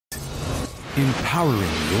empowering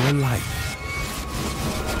your life.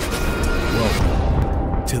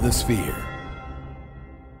 Welcome to the Sphere.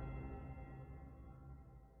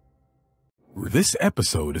 This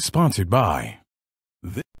episode is sponsored by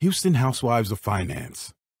the Houston Housewives of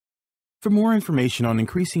Finance. For more information on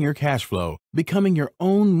increasing your cash flow, becoming your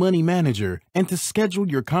own money manager, and to schedule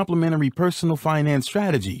your complimentary personal finance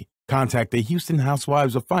strategy, contact the Houston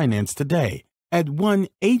Housewives of Finance today at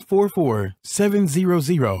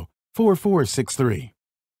 1-844-700-4463.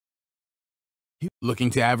 Looking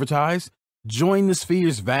to advertise? Join the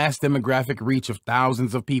Sphere's vast demographic reach of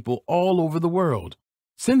thousands of people all over the world.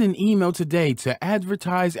 Send an email today to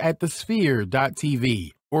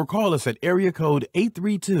advertise@thesphere.tv or call us at area code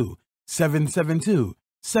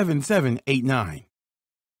 832-772-7789.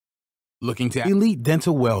 Looking to Elite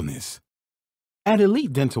Dental Wellness. At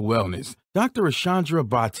Elite Dental Wellness, Dr. Ashandra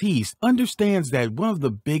Batiste understands that one of the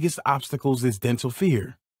biggest obstacles is dental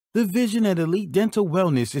fear. The vision at Elite Dental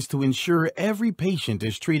Wellness is to ensure every patient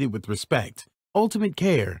is treated with respect, ultimate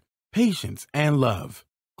care, patience, and love.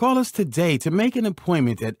 Call us today to make an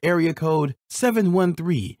appointment at area code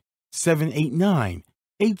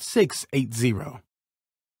 713-789-8680.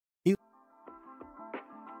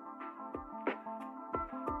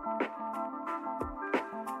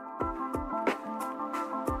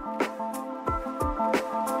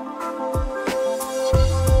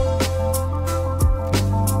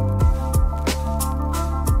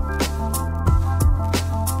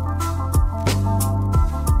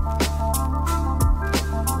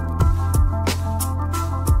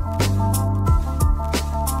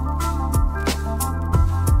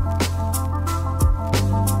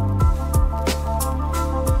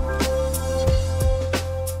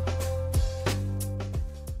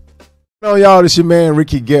 Hello, y'all. This your man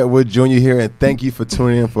Ricky Getwood Jr. here, and thank you for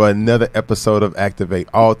tuning in for another episode of Activate,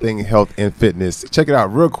 all things health and fitness. Check it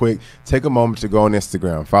out real quick. Take a moment to go on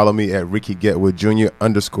Instagram. Follow me at Ricky Getwood Jr.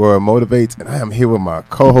 _motivates, and I am here with my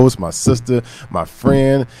co-host, my sister, my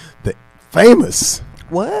friend, the famous.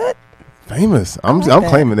 What? Famous. I'm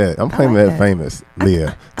claiming that. I'm claiming that famous.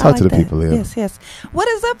 Leah, talk to the people, Leah. Yes. What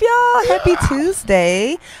is up, y'all? Happy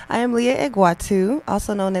Tuesday. I am Leah Egwatu,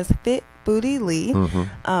 also known as Fit Foodie Lee.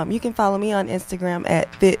 You can follow me on Instagram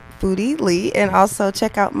at Fit Foodie Lee, and also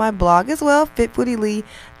check out my blog as well,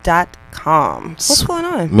 fitfoodielee.com. What's going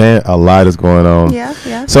on? Man, a lot is going on.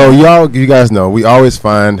 Yeah. So you guys know we always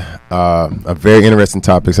find a very interesting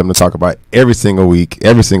topic, something to talk about every single week.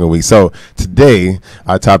 So today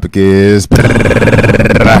our topic is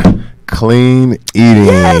clean eating.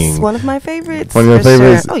 Yes, one of my favorites. One of your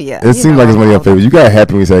favorites? Sure. Oh, yeah. It seems like it's one of your favorites. You got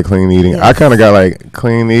happy when you said clean eating. Yes. I kind of got like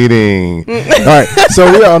clean eating. All right.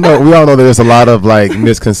 So we all know there's a lot of like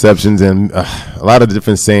misconceptions and a lot of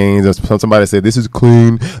different sayings. Somebody said this is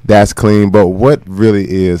clean, that's clean. But what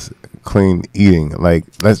really is clean eating? Like,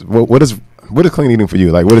 what is clean eating for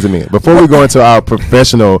you? Like, what does it mean? Before we go into our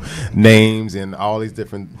professional names and all these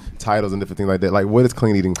different titles and different things like that, like, what is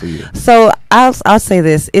clean eating for you? So I'll say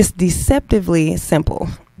this: it's deceptively simple.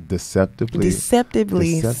 Deceptively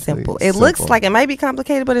simple. It looks like it might be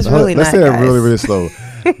complicated, but it's really not. Let's say it guys. really slow.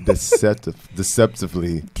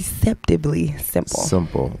 Deceptively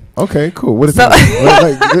simple. Okay, cool. What is that?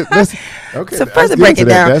 Okay. So further break it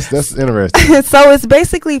down. That's interesting. So it's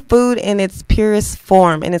basically food in its purest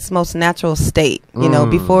form, in its most natural state. You know,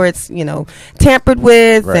 before it's tampered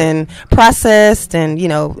with and processed and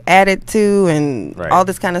added to and all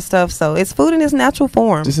this kind of stuff. So it's food in its natural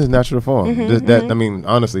form. This is natural form. I mean,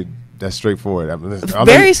 honestly, that's straightforward.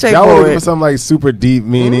 Very straightforward. Y'all looking for some like super deep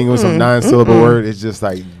meaning or some 9-syllable word. It's just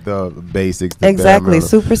like the basics. Exactly,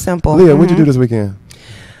 super simple. Leah, what'd you do this weekend?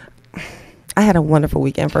 I had a wonderful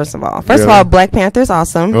weekend. First of all, Black Panther's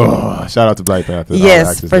awesome. Oh, shout out to Black Panther.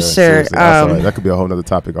 Yes, for sure. That could be a whole nother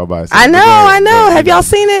topic all by itself. I know. Have y'all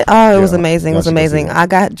seen it? Oh, it was amazing. It was amazing. I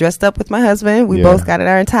got dressed up with my husband. We both got in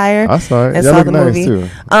our attire. I saw it. And saw the movie. Too.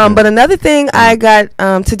 But another thing I got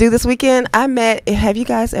to do this weekend, I met. Have you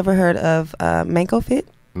guys ever heard of Mango Fit?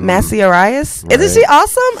 Massey Arias. Isn't she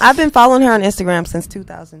awesome? I've been following her on Instagram since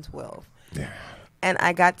 2012. Yeah. And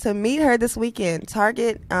I got to meet her this weekend.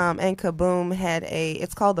 Target and Kaboom had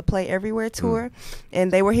it's called the Play Everywhere tour,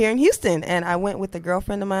 and they were here in Houston. And I went with a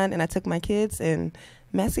girlfriend of mine, and I took my kids, and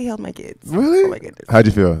Massey held my kids. Really? Oh my goodness. How'd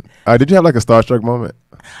you feel? Did you have like a starstruck moment?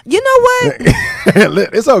 You know what?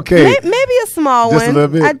 It's okay. Maybe a small Just one. a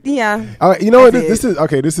little bit. Yeah. You know what? This is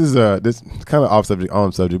okay. This is kind of off subject,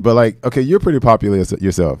 on subject, but like, okay, you're pretty popular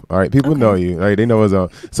yourself. All right, people know you. Right, they know what's on.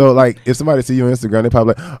 So like, if somebody see you on Instagram, they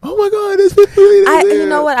probably like, oh my God, this people. You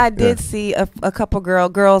know what? I did see a couple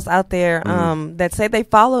girls out there that say they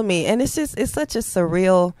follow me, and it's such a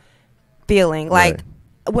surreal feeling. Like,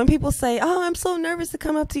 when people say, "Oh, I'm so nervous to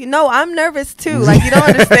come up to you," no, I'm nervous too. Like, you don't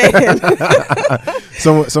understand.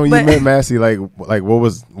 So when you met Massey, like what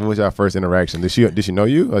was your first interaction? Did she know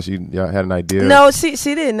you, or y'all had an idea? No, she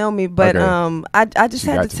didn't know me, but I just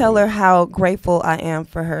had to tell her how grateful I am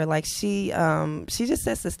for her. Like, she just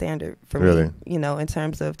sets the standard for me, you know, in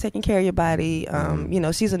terms of taking care of your body. You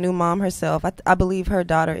know, she's a new mom herself. I believe her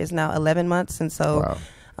daughter is now 11 months, and so. Wow.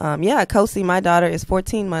 Kosi, my daughter, is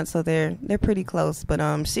 14 months, so they're pretty close. But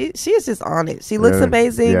she is just on it. She looks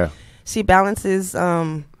amazing. Yeah. She balances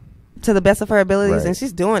to the best of her abilities, and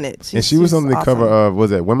she's doing it. She was on the cover of,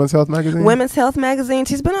 was it Women's Health Magazine? Women's Health Magazine.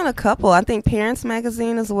 She's been on a couple. I think Parents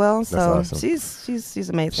Magazine as well. So awesome. She's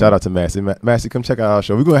amazing. Shout out to Massey. Massey, come check out our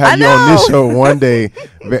show. We're gonna have you on this show one day.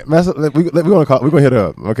 Massey, we're gonna hit her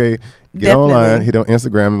up. Okay, get online, hit on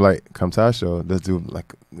Instagram, like, come to our show. Let's do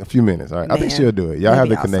like a few minutes. All right, man, I think she'll do it. Y'all have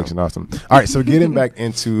the connection. Awesome. All right, so getting back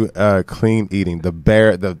into clean eating, the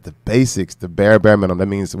basics, the bare minimum. That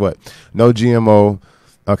means what? No GMO.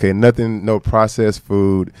 Okay, nothing, no processed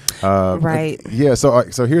food. Right. Yeah. So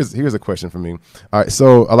here's a question for me. All right.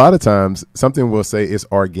 So a lot of times something we'll say is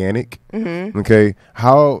organic. Mm-hmm. Okay.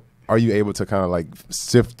 How are you able to kind of like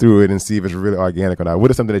sift through it and see if it's really organic or not?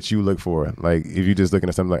 What is something that you look for? Like, if you're just looking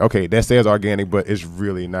at something like, okay, that says organic, but it's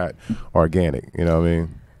really not organic. You know what I mean?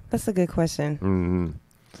 That's a good question. Mm-hmm.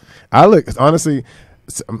 I look, honestly,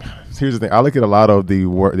 here's the thing. I look at a lot of the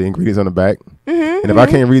ingredients on the back. Mm-hmm, and if I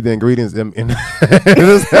can't read the ingredients, right,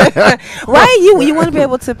 you want to be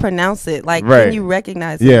able to pronounce it, like, when you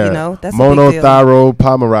recognize it, you know, that's monothyroid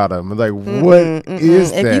pomerata. I'm like, what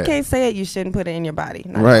is that? If you can't say it, you shouldn't put it in your body.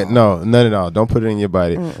 Right? No, none at all. Don't put it in your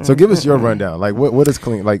body. So give us your rundown. Like, what is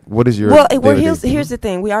clean? Like, what is your? Well, here's the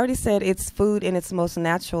thing. We already said it's food in its most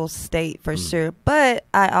natural state for sure, but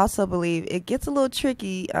I also believe it gets a little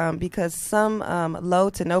tricky because some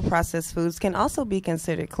low to no processed foods can also be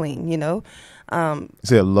considered clean. You know. You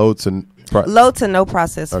said low to no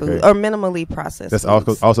processed food or minimally processed. That's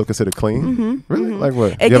also considered clean. Mm-hmm. Really? Like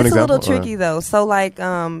what? It gets a little tricky though. So like,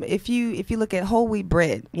 if you look at whole wheat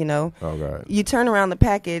bread, you know, you turn around the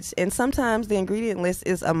package, and sometimes the ingredient list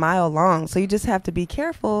is a mile long. So you just have to be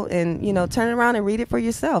careful and, you know, turn around and read it for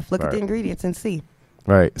yourself. Look at the ingredients and see.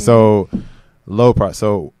 Right. Mm-hmm. So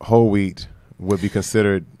so whole wheat would be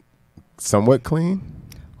considered somewhat clean.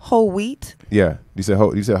 Whole wheat. Yeah, you said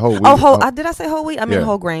whole wheat. Oh, did I say whole wheat? I mean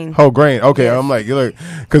whole grain. Whole grain. Okay, yes. I'm like, you look,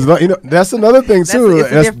 because you know that's another thing too.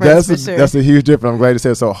 That's a huge difference. I'm glad you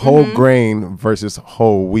said so. Whole grain versus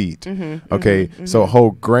whole wheat. Mm-hmm, okay, so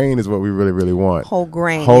whole grain is what we really, really want. Whole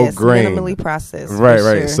grain. Minimally processed. Right.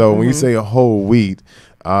 Sure. So when you say whole wheat.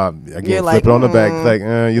 Again, flip it on the back. Like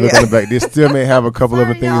you look on the back. They still may have a couple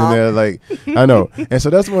other things in there. Like I know, and so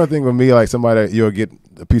that's one thing with me. Like somebody, you'll get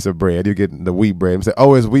a piece of bread. You get the wheat bread and say,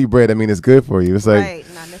 "Oh, it's wheat bread. I mean, it's good for you." It's like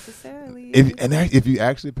not necessarily. If you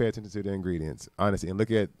actually pay attention to the ingredients, honestly, and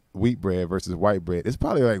look at wheat bread versus white bread, it's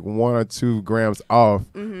probably like 1 or 2 grams off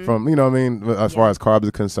from, you know what I mean, as far as carbs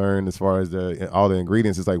are concerned, as far as all the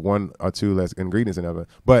ingredients, it's like 1 or 2 less ingredients in it.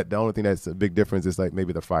 But the only thing that's a big difference is like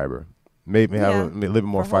maybe the fiber. Maybe have a little bit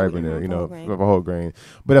more fiber in there, you know, for a whole grain.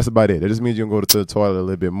 But that's about it. That just means you can go to the toilet a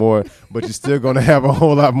little bit more, but you're still going to have a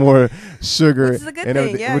whole lot more sugar. Which is a good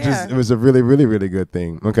thing, it was a really, really, really good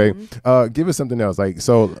thing. Okay. Give us something else. Like,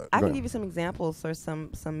 so. I can give you some examples for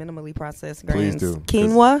some minimally processed grains. Please do.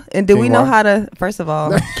 Quinoa. And do we know how to, first of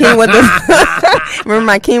all, quinoa. Remember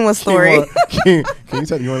my quinoa story? Can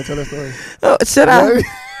you want to tell that story? Oh, should I?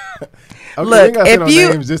 Okay, look,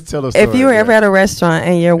 if you were ever at a restaurant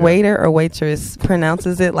and your waiter or waitress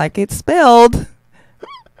pronounces it like it's spelled,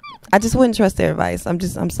 I just wouldn't trust their advice.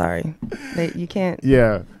 I'm sorry. You can't.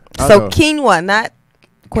 Yeah. So quinoa, not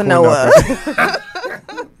quinoa.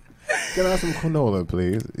 Can I have some quinoa,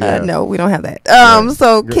 please? No, we don't have that.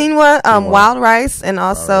 So quinoa, wild rice, and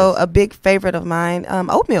also a big favorite of mine,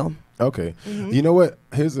 oatmeal. Okay. Mm-hmm. You know what?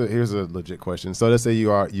 Here's a legit question. So let's say you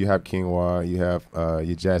have quinoa, you have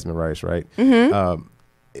your jasmine rice, right? Mm-hmm.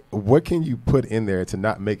 What can you put in there to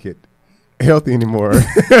not make it healthy anymore?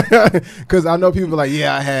 Because I know people are like,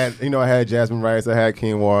 I had jasmine rice, I had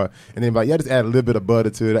quinoa, and then just add a little bit of butter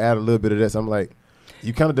to it, add a little bit of this. I'm like,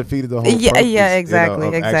 you kind of defeated the whole purpose, exactly.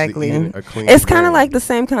 It's kind of like the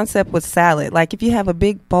same concept with salad. Like if you have a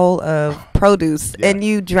big bowl of produce and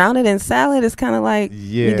you drown it in salad, it's kind of like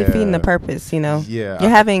you're defeating the purpose, you know. You're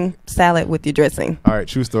having salad with your dressing. All right,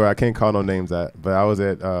 true story. I can't call no names out, but I was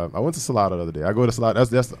at I went to Salada the other day. I go to Salada.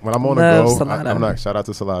 That's when I'm on the go. I'm not. Shout out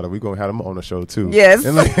to Salada. We gonna have them on the show too. Yes.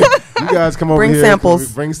 And like, you guys come over here. Bring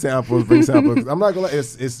samples. Bring samples. I'm not gonna lie.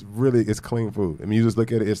 It's really clean food. I mean, you just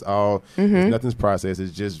look at it. It's all nothing's processed.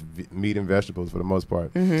 It's just meat and vegetables for the most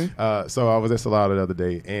part. So I was at Salada the other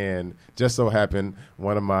day, and just so happened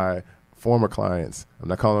one of my former clients, I'm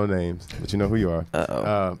not calling no names, but you know who you are.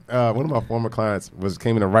 One of my former clients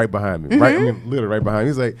came in right behind me, literally right behind me.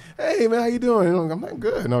 He's like, "Hey man, how you doing?" And I'm like,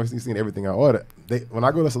 "Good." And obviously, seen everything I ordered. When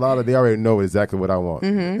I go to Salada, they already know exactly what I want.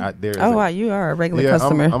 Wow, you are a regular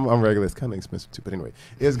customer. I'm regular. It's kind of expensive too, but anyway,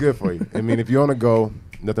 it's good for you. I mean, if you're on the go,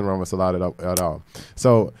 nothing wrong with Salada at all.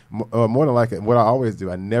 So more than likely, what I always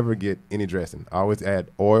do, I never get any dressing. I always add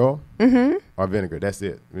oil or vinegar. That's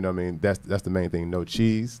it. You know what I mean? That's the main thing. No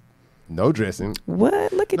cheese. No dressing.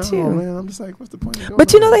 What? Look at you. Man, I'm just like, what's the point of going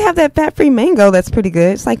But you know they have that fat-free mango that's pretty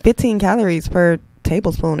good. It's like 15 calories per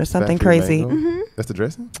tablespoon or something crazy. That's the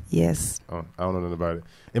dressing? Yes. Oh, I don't know nothing about it.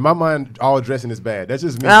 In my mind, all dressing is bad. That's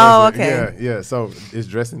just me. Oh, okay. Yeah. So is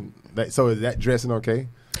dressing? So is that dressing okay?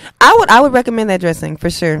 I would recommend that dressing for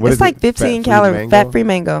sure. It's like 15 calorie fat-free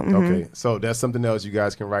mango. Okay, so that's something else you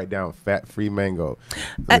guys can write down. Fat-free mango.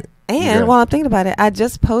 And while I'm thinking about it, I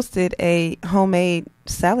just posted a homemade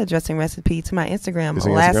salad dressing recipe to my Instagram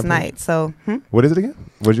last night. So what is it again?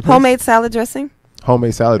 What did you post? Homemade salad dressing.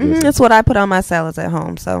 Homemade salad dressing. That's what I put on my salads at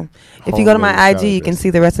home. So if you go to my IG, you can see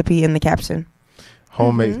the recipe in the caption.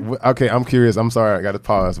 Homemade. Okay, I'm curious. I'm sorry. I got to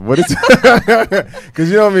pause. What is because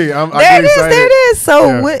you know me. There it is.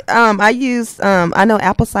 So I use I know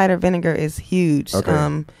apple cider vinegar is huge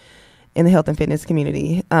in the health and fitness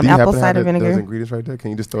community. Apple cider vinegar. Those ingredients right there.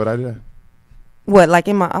 Can you just throw it out there? What, like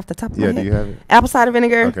off the top of my head? Yeah, do you have it? Apple cider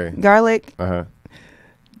vinegar, garlic.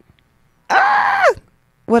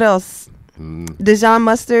 What else? Dijon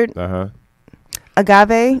mustard.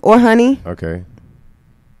 Agave or honey. Okay.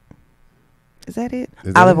 Is that it?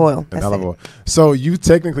 Olive oil. That's olive oil. So you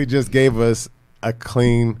technically just gave us a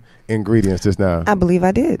clean ingredients just now. I believe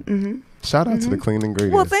I did. Shout out to the clean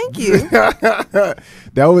ingredients. Well, thank you.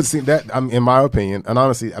 That would seem that in my opinion, and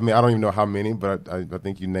honestly, I mean, I don't even know how many, but I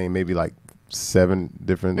think you named maybe like 7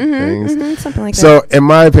 different things. Something like that. So in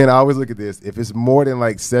my opinion, I always look at this. If it's more than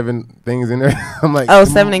like 7 things in there, I'm like,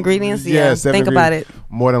 7 ingredients. Yeah, 7 think about it.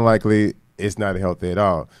 More than likely, it's not healthy at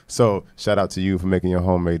all. So shout out to you for making your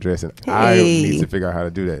homemade dressing. Hey. I need to figure out how to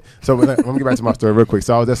do that. So let me get back to my story real quick.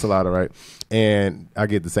 So I was at Salada, right? And I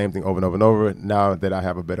get the same thing over and over and over. Now that I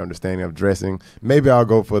have a better understanding of dressing, maybe I'll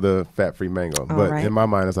go for the fat-free mango. But in my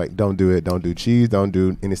mind, it's like, don't do it. Don't do cheese. Don't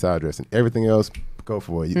do any salad dressing. Everything else, go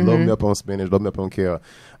for it. You load me up on spinach, load me up on kale.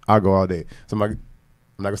 I'll go all day. So I'm not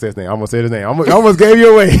going to say his name. I'm going to say his name. I almost gave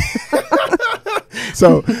you away.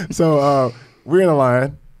 So we're in a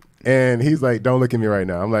line. And he's like, "Don't look at me right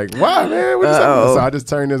now." I'm like, "Why, man? What is happening?" So I just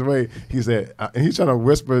turned this way. He said, and he's trying to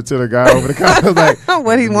whisper to the guy over the counter. I was like,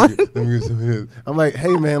 "What he want?" I'm like,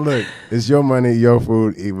 "Hey, man, look, it's your money, your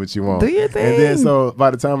food. Eat what you want." Do your thing. And then, so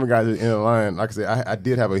by the time we got in the line, like I said, I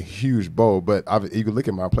did have a huge bowl, but you could look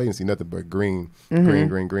at my plate and see nothing but green,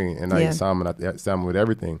 and I ate salmon. I ate salmon with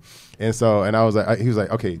everything. And so, and I was like, he was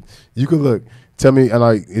like, "Okay, you could look. Tell me, and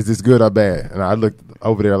like, is this good or bad?" And I looked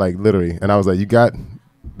over there, like literally, and I was like, "You got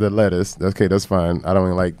the lettuce. Okay, that's fine. I don't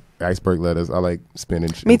even like iceberg lettuce. I like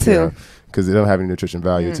spinach. Me too. Because they don't have any nutrition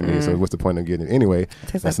value to me. So what's the point of getting it? Anyway,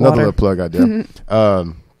 that's like another little plug out there.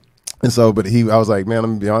 And so, but I was like, man, let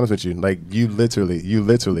me be honest with you. Like, you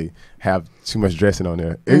literally have too much dressing on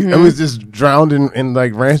there. It was just drowned in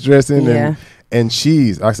like ranch dressing and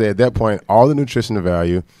cheese. Like I said, at that point, all the nutritional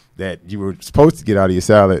value that you were supposed to get out of your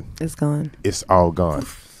salad is gone. It's all gone.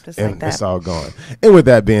 Just and like that. It's all gone. And with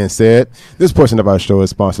that being said, this portion of our show is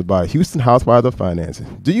sponsored by Houston Housewives of Finance.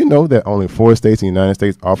 Do you know that only 4 states in the United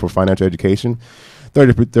States offer financial education?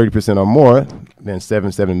 30% or more than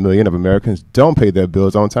 77 million of Americans don't pay their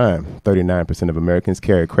bills on time. 39% of Americans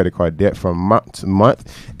carry credit card debt from month to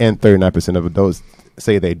month, and 39% of adults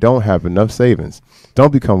say they don't have enough savings.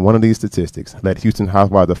 Don't become one of these statistics. Let Houston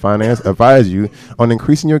Housewives of Finance advise you on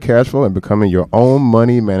increasing your cash flow and becoming your own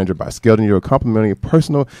money manager by scaling your complimentary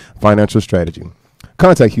personal financial strategy.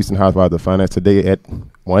 Contact Houston Housewives of Finance today at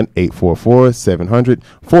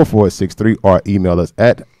 1-844-700-4463 or email us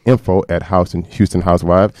at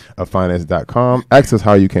info@HoustonHousewivesOfFinance.com. Ask us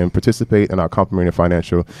how you can participate in our complimentary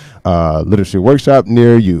financial literacy workshop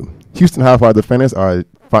near you. Houston Housewives of Finance are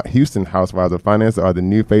the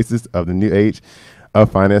new faces of the new age of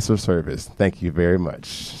financial service. Thank you very much.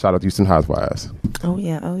 Shout out to Houston Housewives. Oh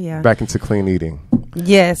yeah. Back into clean eating.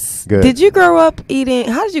 Yes. Good. Did you grow up eating?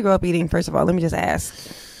 How did you grow up eating? First of all, let me just ask.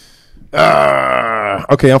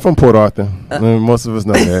 Okay, I'm from Port Arthur. Most of us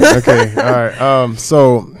know that. Okay, all right.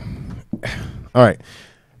 All right.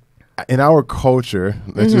 In our culture,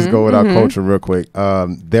 let's just go with our culture real quick.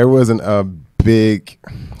 There wasn't a big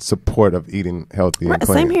support of eating healthy and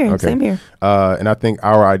clean. Same here. Okay. Same here. And I think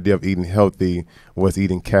our idea of eating healthy was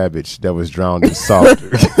eating cabbage that was drowned in salt.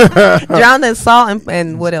 Drowned in salt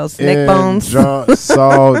and what else? Neck bones.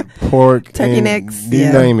 Salt, pork, turkey and necks.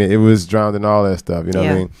 You name it. It was drowned in all that stuff. You know what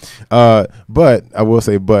I mean? But I will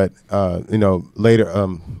say, you know, later,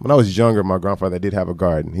 when I was younger, my grandfather did have a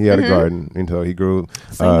garden. He had a garden until he grew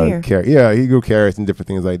carrots. Yeah, he grew carrots and different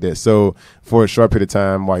things like that. So for a short period of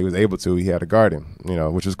time, while he was able to, he had a garden. You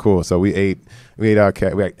know, which was cool. So we ate our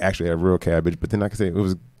we actually had real cabbage. But then, like I said, it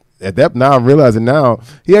was. At that, now I'm realizing now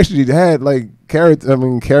he actually had like carrots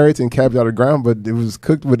and cabbage out of the ground, but it was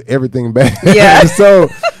cooked with everything bad. Yeah. So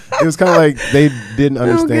it was kind of like they didn't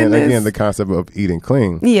understand again the concept of eating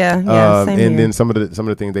clean. Yeah. Same and here. then some of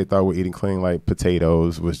the things they thought were eating clean, like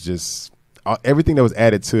potatoes, was just everything that was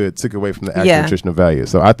added to it took away from the actual nutritional value.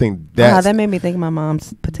 So I think that made me think of my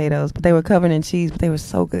mom's potatoes, but they were covered in cheese, but they were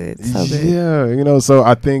so good, so good. Yeah, you know. So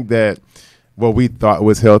I think that what we thought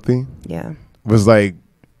was healthy, was like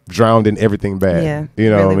drowned in everything bad. Yeah, you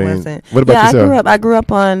know really what I mean? wasn't. What about yourself? I grew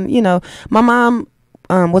up on, you know, my mom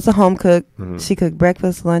was a home cook. She cooked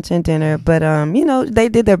breakfast, lunch, and dinner. But you know, they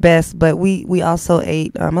did their best. But we also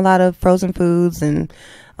ate a lot of frozen foods and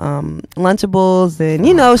Lunchables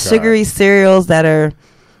and sugary cereals that are,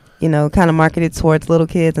 you know, kind of marketed towards little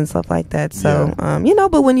kids and stuff like that. So you know,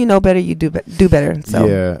 but when you know better, you do better. So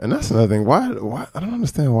yeah, and that's another thing. Why I don't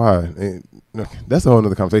understand why. That's a whole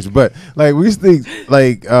other conversation. But like we used to think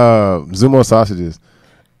like Zumo sausages,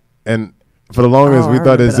 and for the longest we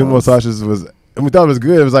thought that Zumo sausages was, and we thought it was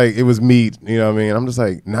good. It was like it was meat. You know what I mean? I'm just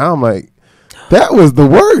like, now I'm like, that was the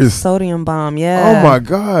worst. Sodium bomb. Yeah. Oh my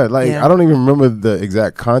God. Like I don't even remember the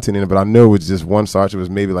exact content in it, but I know it was just one sausage was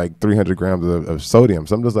maybe like 300 grams of sodium.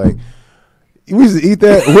 So I'm just like, we used to eat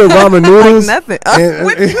that with ramen noodles, like nothing,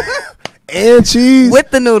 and cheese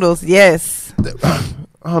with the noodles. Yes.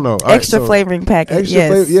 I don't know. Extra flavoring packet. Extra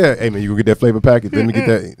flavor. Yeah. Hey man, you go get that flavor packet. Let me get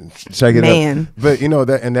that. Check it out. But you know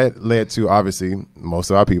that led to, obviously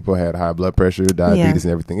most of our people had high blood pressure, diabetes,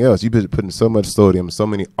 and everything else. You've been putting so much sodium, so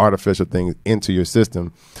many artificial things into your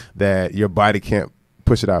system that your body can't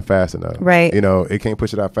push it out fast enough. Right. You know, it can't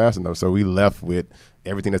push it out fast enough. So we left with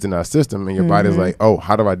everything that's in our system, and your body's like, oh,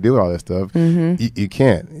 how do I do all that stuff? You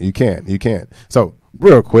can't. So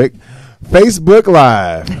real quick, Facebook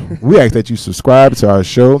Live. We ask that you subscribe to our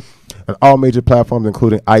show on all major platforms,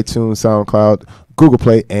 including iTunes, SoundCloud, Google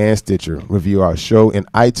Play, and Stitcher. Review our show in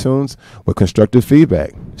iTunes with constructive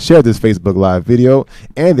feedback. Share this Facebook Live video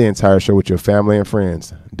and the entire show with your family and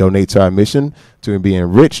friends. Donate to our mission to be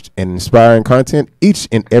enriched and inspiring content each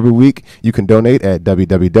and every week. You can donate at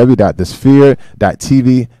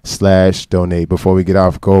www.thesphere.tv/donate. Before we get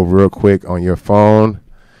off, go real quick on your phone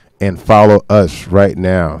and follow us right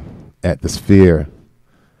now at The Sphere.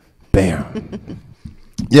 Bam.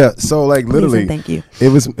 Yeah, so like literally, thank you. It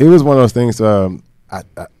was one of those things.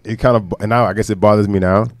 It kind of, and now I guess it bothers me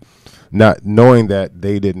now, not knowing that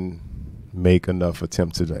they didn't make enough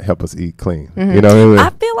attempt to help us eat clean. You know what I mean? I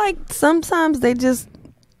feel like sometimes they just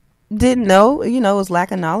didn't know. You know, it was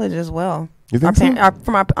lack of knowledge as well. You think so? On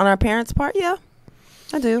our parents' part, yeah,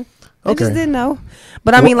 I do. They Okay. just didn't know.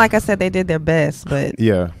 But I mean, like I said, they did their best. But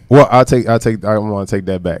yeah, well, I want to take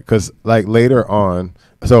that back, because like later on.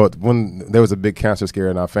 So when there was a big cancer scare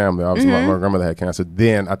in our family, obviously my grandmother had cancer.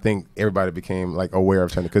 Then I think everybody became like aware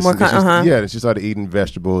of trying to, because she started eating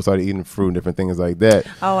vegetables, started eating fruit and different things like that.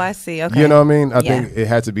 Oh, I see. Okay, you know what I mean? I think it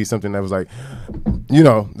had to be something that was like, you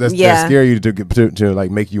know, that scare you to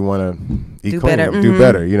like make you want to eat clean, do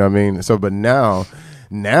better. You know what I mean? So, but now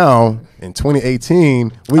in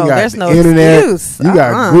 2018, we got the internet. Excuse. You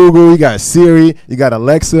got Google, you got Siri, you got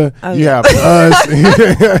Alexa, you have us.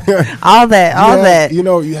 all that. You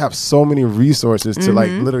know, you have so many resources to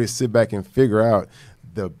like literally sit back and figure out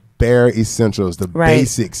the bare essentials, the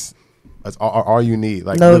basics. That's all you need.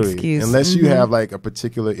 Like no literally, excuse. unless you have like a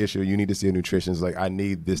particular issue, you need to see a nutritionist. Like, I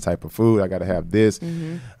need this type of food. I got to have this.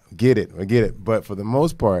 Get it. But for the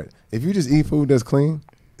most part, if you just eat food that's clean,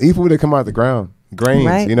 eat food that come out the ground.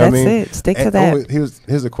 Grains, you know what I mean? That's it. Stick to that.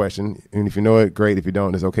 Here's a question, and if you know it, great. If you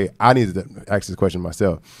don't, it's okay. I need to ask this question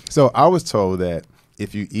myself. So I was told that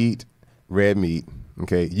if you eat red meat,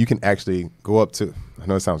 okay, you can actually go up to, I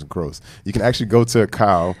know it sounds gross, you can actually go to a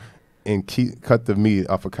cow and cut the meat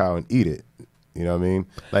off a cow and eat it. You know what I mean?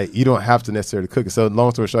 Like, you don't have to necessarily cook it. So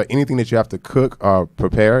long story short, anything that you have to cook or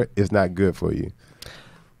prepare is not good for you.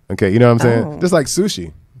 Okay, you know what I'm saying? Just like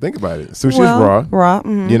sushi. Think about it. Sushi is raw. Raw.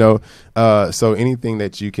 Mm-hmm. You know, so anything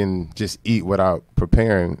that you can just eat without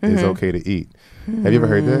preparing is okay to eat. Have you ever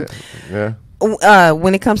heard that? Yeah.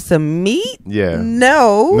 When it comes to meat,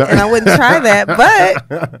 no, and I wouldn't try that,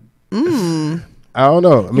 but I don't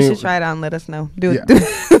know. I mean, you should try it out and let us know. Do it.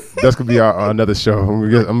 That's gonna be our another show. I'm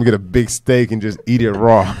gonna get a big steak and just eat it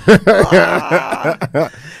raw.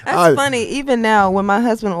 That's funny. Even now, when my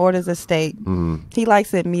husband orders a steak, he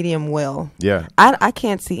likes it medium well. Yeah, I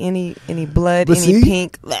can't see any blood,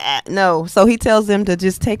 pink. No, so he tells them to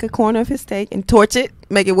just take a corner of his steak and torch it,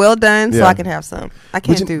 make it well done, so I can have some. I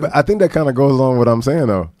can't do. But I think that kind of goes along with what I'm saying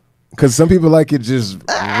though, because some people like it just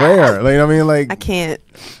rare. Like, I mean, like I can't.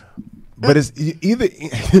 But it's either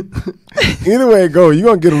way it goes, you're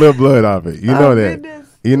going to get a little blood off it. You know that.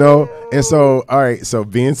 Goodness. You know? And so, all right, so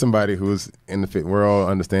being somebody who's in the fit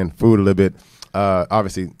world, understand food a little bit,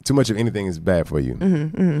 obviously, too much of anything is bad for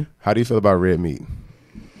you. How do you feel about red meat?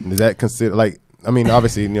 Does that consider, like, I mean,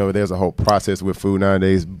 obviously, you know, there's a whole process with food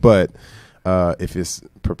nowadays, but if it's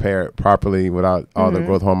prepared properly without all the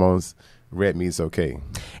growth hormones, red meat's okay.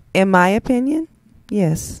 In my opinion,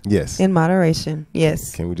 yes. Yes. In moderation,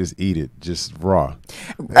 yes. Can we just eat it just raw?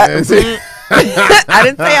 I didn't say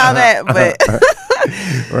all that, but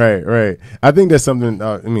right. I think that's something.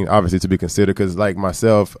 I mean, obviously to be considered, because like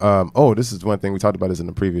myself, this is one thing we talked about this in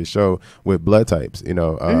the previous show with blood types. You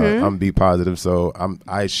know, I'm B positive, so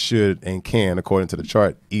I should and can, according to the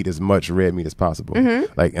chart, eat as much red meat as possible.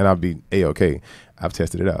 Like, and I'll be A-okay. I've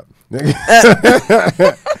tested it out,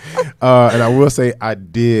 and I will say I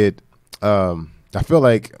did. I feel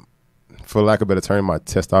like, for lack of a better term, my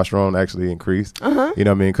testosterone actually increased. You know what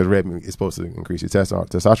I mean? Because red meat is supposed to increase your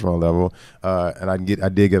testosterone level. And I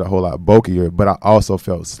did get a whole lot bulkier, but I also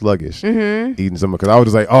felt sluggish eating some, because I was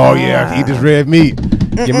just like, oh yeah, I can eat this red meat.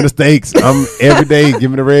 Give me the steaks. I'm every day.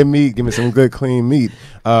 Give me the red meat. Give me some good clean meat.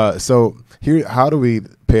 So here, how do we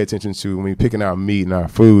pay attention to when we're picking our meat and our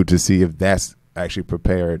food to see if that's actually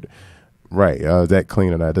prepared right? Is that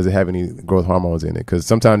clean or not? Does it have any growth hormones in it? Because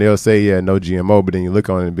sometimes they'll say, no GMO, but then you look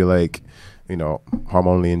on it and be like, you know,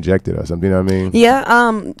 hormonally injected or something. You know what I mean?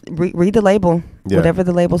 Yeah. Read the label. Yeah. Whatever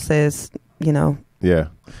the label says, you know. Yeah,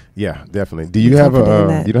 definitely. Do you have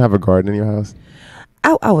you don't have a garden in your house?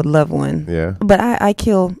 I would love one. Yeah. But I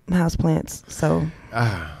kill house plants, so.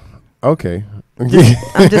 Okay. I'm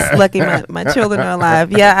just lucky my children are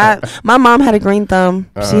alive. Yeah, my mom had a green thumb.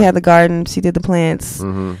 She had the garden. She did the plants.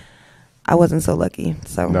 I wasn't so lucky.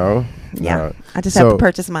 So no. Yeah, I just have to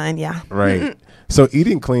purchase mine. Yeah. Right. So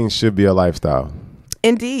eating clean should be a lifestyle.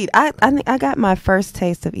 Indeed, I think I got my first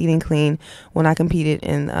taste of eating clean when I competed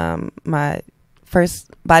in my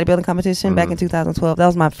first bodybuilding competition back in 2012. That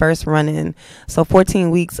was my first run-in. So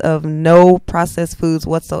 14 weeks of no processed foods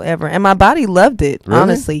whatsoever, and my body loved it. Really?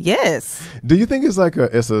 Honestly, yes. Do you think it's like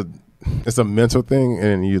it's a mental thing,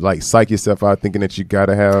 and you like psych yourself out thinking that you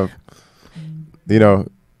gotta have, you know,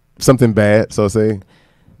 something bad, so say?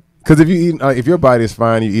 Because if you eat, if your body is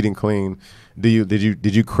fine, you're eating clean. Did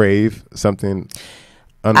you crave something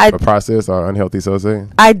processed or unhealthy, so say?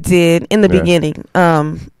 I did in the beginning.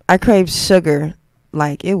 I craved sugar.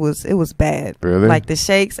 Like it was bad. Really? Like the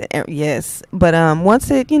shakes, yes. But once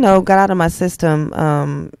it got out of my system,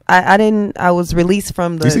 I was released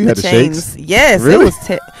from the chains. Yes, really?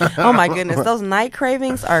 It was. Oh my goodness, those night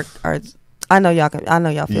cravings are. I know y'all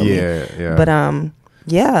feel me. Yeah. But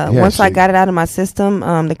once I got it out of my system,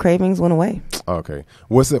 the cravings went away. Okay.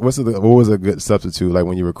 What was a good substitute like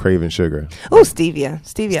when you were craving sugar? Oh, stevia.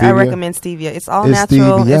 I recommend stevia. It's all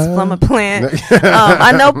natural. Stevia? It's from a plant.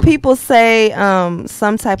 I know people say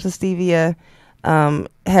some types of stevia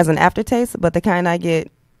has an aftertaste, but the kind I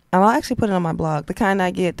get, I'll actually put it on my blog. The kind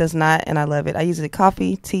I get does not, and I love it. I use it in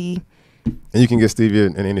coffee, tea. And you can get stevia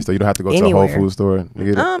in any store. You don't have to go to a Whole Foods store to get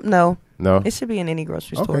it? No. No? It should be in any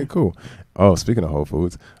grocery store. Okay, cool. Oh, speaking of Whole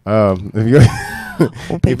Foods,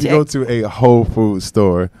 if you go to a Whole Foods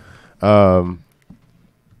store, I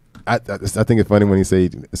think it's funny when you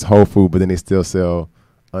say it's Whole Food, but then they still sell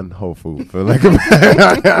unwhole food for like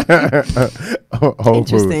Whole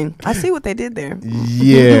Interesting. Food. I see what they did there.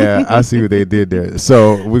 Yeah, I see what they did there.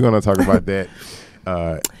 So we're gonna talk about that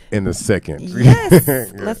in a second.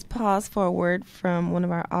 Yes. Let's pause for a word from one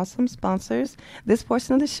of our awesome sponsors. This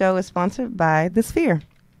portion of the show is sponsored by The Sphere.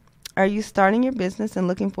 Are you starting your business and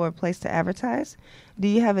looking for a place to advertise? Do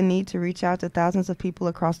you have a need to reach out to thousands of people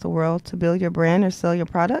across the world to build your brand or sell your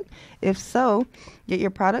product? If so, get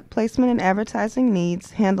your product placement and advertising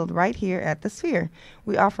needs handled right here at The Sphere.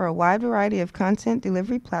 We offer a wide variety of content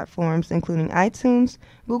delivery platforms, including iTunes,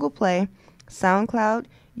 Google Play, SoundCloud,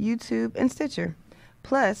 YouTube, and Stitcher.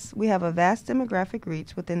 Plus, we have a vast demographic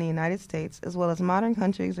reach within the United States as well as modern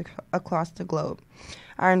countries across the globe.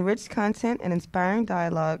 Our enriched content and inspiring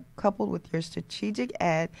dialogue, coupled with your strategic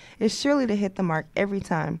ad, is surely to hit the mark every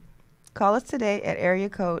time. Call us today at area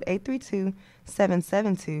code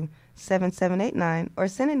 832-772-7789 or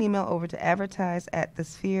send an email over to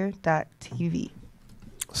advertise@thesphere.tv.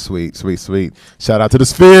 Sweet, sweet, sweet. Shout out to the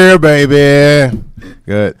Sphere, baby.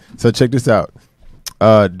 Good. So check this out.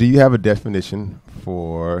 Do you have a definition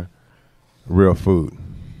for real food?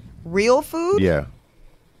 Real food? Yeah.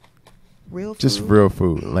 Real food? Just real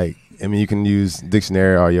food. Like, I mean, you can use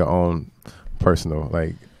dictionary or your own personal,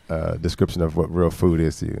 like, description of what real food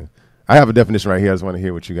is to you. I have a definition right here. I just want to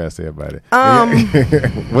hear what you guys say about it.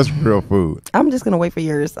 What's real food? I'm just going to wait for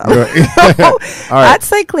yours. All right. I'd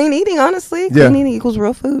say clean eating, honestly. Yeah. Clean eating equals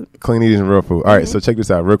real food. Clean eating is real food. All right, so check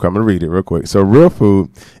this out real quick. I'm going to read it real quick. So real food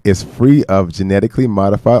is free of genetically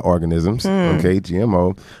modified organisms, okay,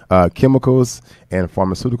 GMO, chemicals, and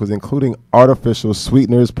pharmaceuticals, including artificial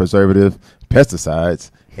sweeteners, preservative,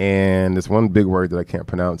 pesticides, and this one big word that I can't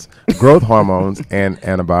pronounce, growth hormones, and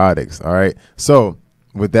antibiotics. All right, so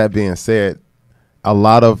with that being said, a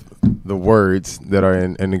lot of the words that are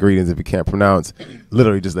in ingredients, if you can't pronounce,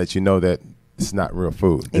 literally just let you know that it's not real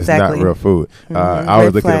food. Exactly. It's not real food. I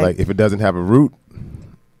always look at it like, if it doesn't have a root,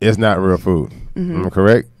 it's not real food. Am I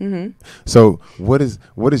correct? So what is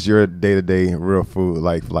your day-to-day real food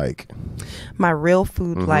life like? My real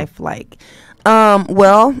food life like?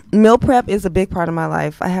 Well, meal prep is a big part of my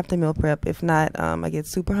life. I have to meal prep. If not, I get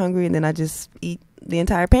super hungry and then I just eat the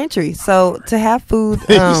entire pantry. So to have food,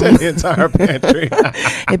 you said the entire pantry.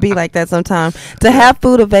 It'd be like that sometimes. To have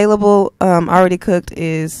food available, already cooked,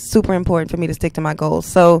 is super important for me to stick to my goals.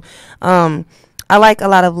 So, I like a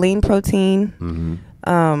lot of lean protein.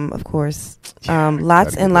 Of course,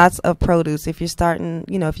 lots and lots of produce. If you're starting,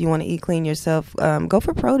 if you want to eat clean yourself, go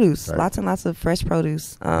for produce. Right. Lots and lots of fresh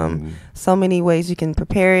produce. So many ways you can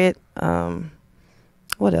prepare it.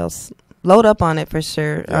 What else? Load up on it for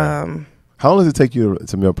sure. Yeah. How long does it take you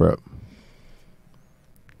to meal prep?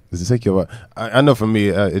 Does it take you? I know for me,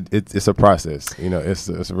 it's a process. It's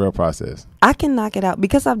a real process. I can knock it out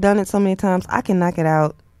because I've done it so many times. I can knock it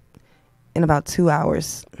out in about 2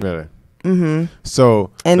 hours. Really? So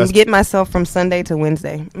get myself from Sunday to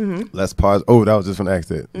Wednesday. Let's pause. Oh, that was just an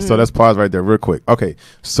accident. So let's pause right there real quick. Okay,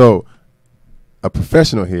 so a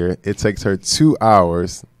professional here, it takes her 2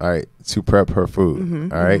 hours, all right, to prep her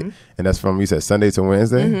food, all right? And that's from, you said, Sunday to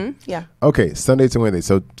Wednesday? Yeah. Okay, Sunday to Wednesday.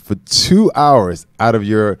 So for 2 hours out of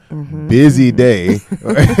your busy day,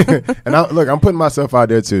 and I'm putting myself out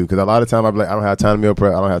there too, because a lot of time I'm like, I don't have time to meal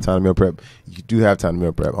prep. You do have time to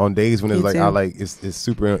meal prep. On days when it's it's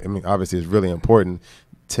super, obviously it's really important.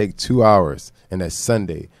 Take 2 hours, and that's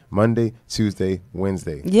Sunday, Monday, Tuesday,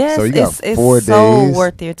 Wednesday. Yes, so you got 4 days. It's so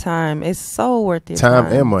worth your time. It's so worth your time.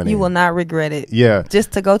 Time and money. You will not regret it. Yeah.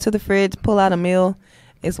 Just to go to the fridge, pull out a meal,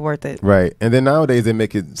 it's worth it. Right. And then nowadays they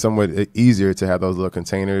make it somewhat easier to have those little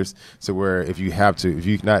containers, so where if you're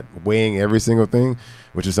not weighing every single thing,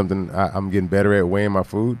 which is something I'm getting better at, weighing my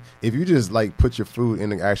food. If you just put your food in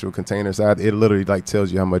the actual container side, it literally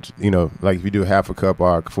tells you how much, if you do half a cup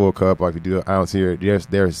or a full cup, or if you do an ounce here,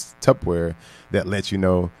 there's Tupperware that lets you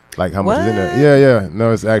know how much is in there. Yeah.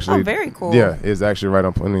 No, it's actually very cool. Yeah, it's actually right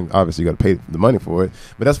on. Obviously you got to pay the money for it,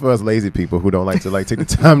 but that's for us lazy people who don't like to take the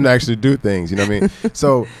time to actually do things. You know what I mean?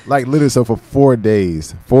 So literally, so for 4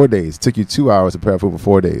 days, it took you 2 hours to prep food for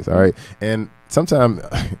 4 days. All right, and sometimes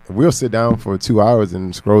we'll sit down for 2 hours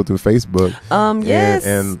and scroll through Facebook. Yes,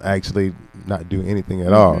 and actually not do anything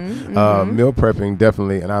at all. Meal prepping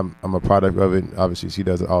definitely, and I'm a product of it. Obviously, she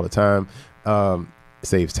does it all the time.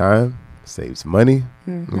 Saves time. Saves money,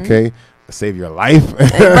 okay? Save your life.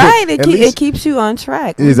 Right, it keeps you on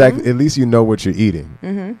track. Exactly. At least you know what you're eating.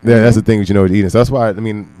 That's the thing, is you know what you're eating. So that's why,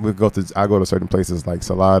 I go to certain places like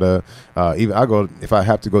Salada. If I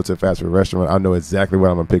have to go to a fast food restaurant, I know exactly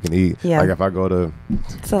what I'm going to pick and eat. Yeah. If I go to...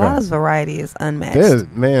 Salada's variety is unmatched.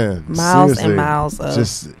 Miles and miles of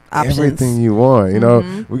just options. Everything you want. We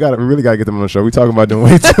really got to get them on the show. We talking about doing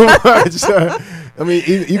way too much.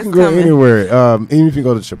 You can go anywhere. Even if you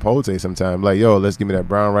go to Chipotle sometime, let's give me that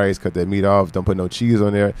brown rice, cut that meat off, don't put no cheese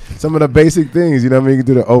on there. Some of the basic things, you can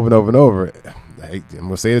do that over and over and over. I'm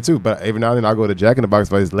going to say it too, but every now and then I'll go to Jack in the Box,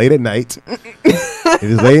 but it's late at night. It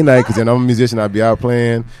is late at night because I'm a musician. I'll be out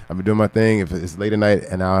playing. I'll be doing my thing. If it's late at night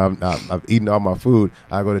and I've eaten all my food,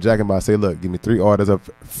 I go to Jack in the Box, say, look, give me 3 orders of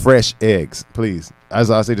fresh eggs, please.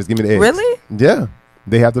 As I say, just give me the eggs. Really? Yeah.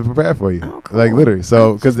 They have to prepare for you. Oh, cool. Literally.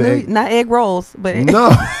 So, because not egg rolls, but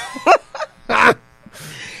no.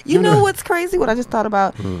 You know what's crazy? What I just thought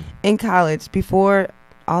about in college, before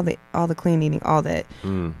all the clean eating, all that.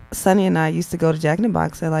 Sonny and I used to go to Jack in the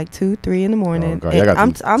Box at like 2, 3 in the morning.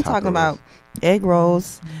 I'm talking about egg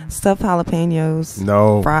rolls, stuffed jalapenos,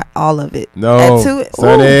 all of it. At 2,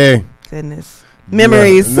 Sonny. Goodness.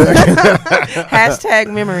 Memories.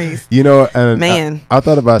 Hashtag memories. You know, and man, I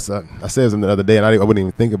thought about, I said something the other day, and I wouldn't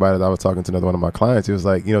even think about it. I was talking to another one of my clients. He was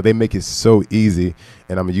like, you know, they make it so easy,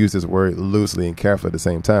 and I'm going to use this word loosely and carefully at the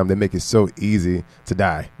same time. They make it so easy to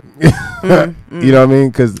die. You know what I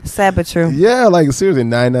mean? Cause, sad but true. Yeah, like seriously,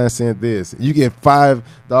 99 cents this. You get 5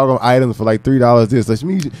 doggone items for like $3 this. Like,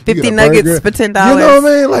 you 50 nuggets for $10. You know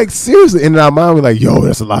what I mean? Like seriously. And in our mind, we're like, yo,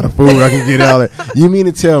 that's a lot of food. I can get all that. You mean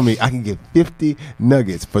to tell me I can get 50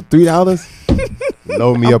 nuggets for $3?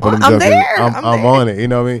 Load me up on them jokers. I'm on it. You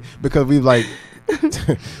know what I mean? Because we've like,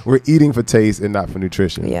 we're eating for taste and not for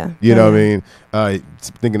nutrition. Yeah. You know what I mean?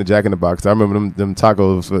 Thinking of Jack in the Box, I remember them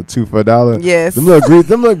tacos for $2 for $1. Yes. Them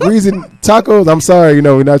little greasy tacos. I'm sorry, you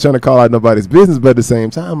know, we're not trying to call out nobody's business, but at the same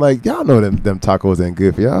time, like, y'all know them tacos ain't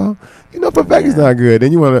good for y'all. You know, for a fact it's not good.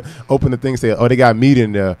 Then you want to open the thing and say, oh, they got meat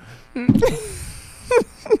in there.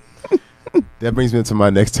 That brings me into my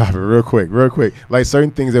next topic real quick. Like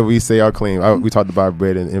certain things that we say are clean. We talked about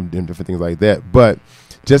bread and different things like that. But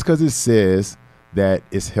just because it says that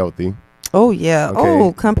it's healthy. Oh yeah. Okay.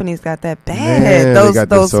 Oh, companies got that bad. Man, they got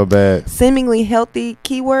those so bad. Seemingly healthy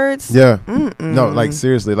keywords. Yeah. No, like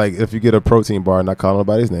seriously, like if you get a protein bar, not calling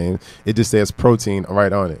nobody's name, it just says protein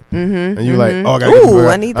right on it. And you're like, oh, I gotta get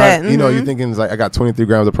I need that. You know, you're thinking it's like I got 23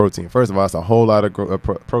 grams of protein. First of all, it's a whole lot of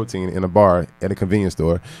protein in a bar at a convenience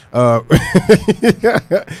store. You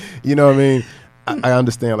know what I mean? I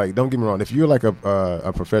understand, like, don't get me wrong. If you're like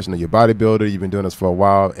a professional, you're a bodybuilder, you've been doing this for a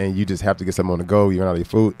while, and you just have to get something on the go, you run out of your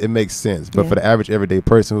food, it makes sense. But for the average everyday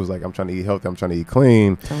person who's like, I'm trying to eat healthy, I'm trying to eat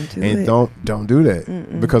clean, don't do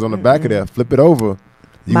that. Because on the back of that, flip it over.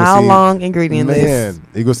 Mile-long ingredient list.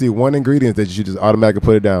 You're going to see one ingredient that you should just automatically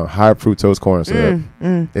put it down, high fructose corn syrup.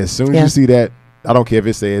 As soon as you see that, I don't care if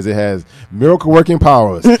it says it has miracle working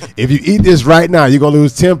powers. If you eat this right now, you're going to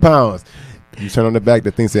lose 10 pounds. You turn on the back,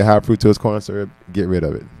 the thing say high fructose corn syrup, get rid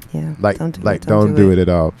of it. Yeah. Don't do it at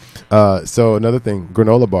all. So another thing,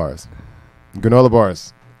 granola bars.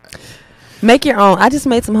 Make your own. I just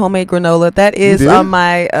made some homemade granola. That is on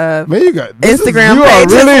my Instagram you page.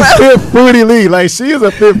 You are really fit foodie Lee. Like, she is a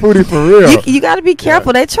fit foodie for real. You got to be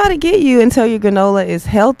careful. They try to get you and tell you granola is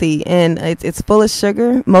healthy, and it's full of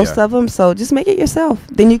sugar, most of them. So just make it yourself.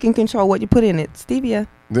 Then you can control what you put in it. Stevia.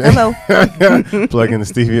 Hello. Plug in the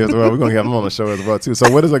stevia as well. We're going to have them on the show as well, too. So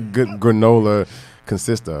what does a good granola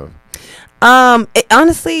consist of?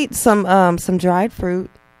 Honestly, some dried fruit,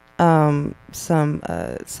 some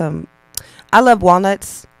I love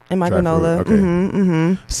walnuts in my granola.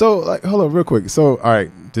 Okay. So, like, hold on real quick. So, all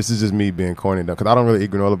right, this is just me being corny because I don't really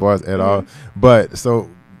eat granola bars at all. But so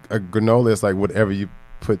a granola is like whatever you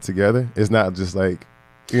put together. It's not just like,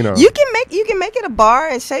 you know. You can make it a bar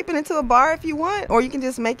and shape it into a bar if you want, or you can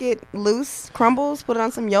just make it loose crumbles, put it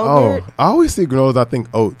on some yogurt. Oh, I always see granolas, I think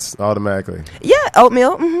oats automatically. Yeah,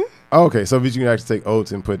 oatmeal. Oh, okay, so you can actually take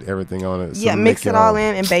oats and put everything on it. Yeah, mix it all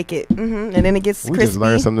in and bake it. And then it gets crispy. We just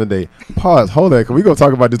learned something today. Pause. Hold on, because we're going to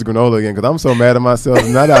talk about this granola again, because I'm so mad at myself.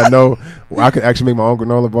 Now that I know I can actually make my own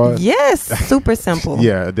granola bars. Yes, super simple.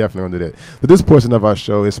 Yeah, definitely want to do that. So this portion of our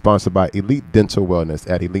show is sponsored by Elite Dental Wellness.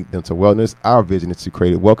 At Elite Dental Wellness, our vision is to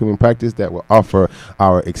create a welcoming practice that will offer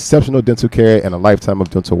our exceptional dental care and a lifetime of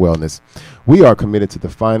dental wellness. We are committed to the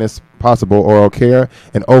finest possible oral care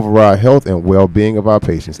and overall health and well-being of our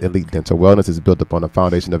patients. Elite Dental Wellness is built upon a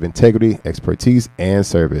foundation of integrity, expertise, and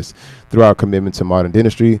service. Through our commitment to modern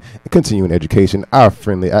dentistry and continuing education, our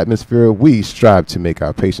friendly atmosphere, we strive to make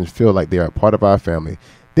our patients feel like they are part of our family.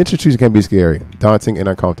 Dentistry can be scary, daunting, and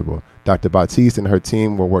uncomfortable. Dr. Batiste and her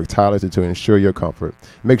team will work tirelessly to ensure your comfort.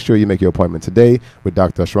 Make sure you make your appointment today with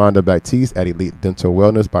Dr. Sharonda Batiste at Elite Dental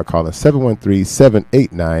Wellness by calling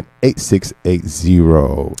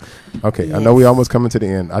 713-789-8680. Okay, yes. I know we almost coming to the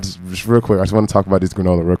end. Just real quick, I just want to talk about this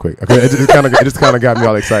granola real quick. Okay, it just kind of got me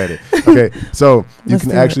all excited. Okay, so you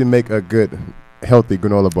can actually make a good healthy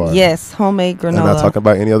granola bar. Yes, homemade granola. I'm not talking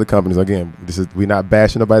about any other companies. Again, we're not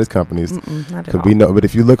bashing nobody's companies. Not at all. We know, but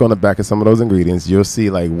if you look on the back of some of those ingredients, you'll see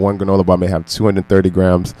like one granola bar may have 230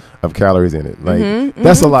 grams of calories in it. Like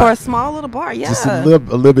that's a lot for a small little bar. Yeah, just a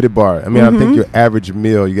little bitty bar. I mean, I think your average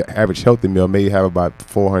meal, your average healthy meal, may have about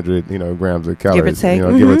 400 grams of calories. Give or take.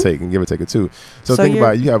 Give or take, and give or take it too. So think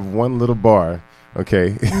about it. You have one little bar, okay,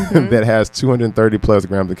 that has 230 plus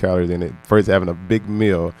grams of calories in it. First, having a big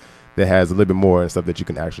meal that has a little bit more and stuff that you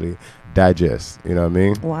can actually digest. You know what I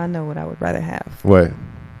mean? Well, I know what I would rather have. What?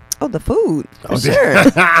 Oh, the food. For sure.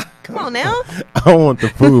 Come on now. I want the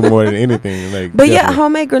food more than anything. Like, but yeah,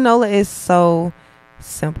 homemade granola is so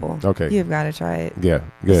simple. Okay. You've got to try it. Yeah,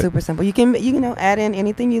 good. Super simple. You can add in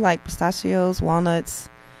anything you like, pistachios, walnuts.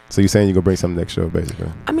 So you're saying you're going to bring something next show,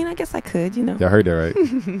 basically? I mean, I guess I could, Yeah, I heard that, right?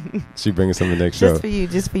 She bringing something next show.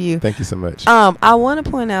 Just for you. Thank you so much. I want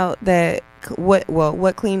to point out that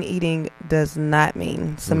what clean eating does not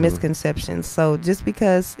mean. Some misconceptions. So just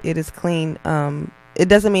because it is clean, it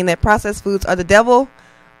doesn't mean that processed foods are the devil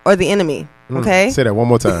or the enemy. Okay? Say that one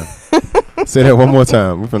more time. Say that one more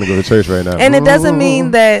time. We're going to go to church right now. And it doesn't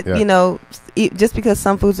mean that, just because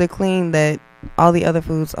some foods are clean, that all the other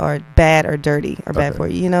foods are bad or dirty or bad for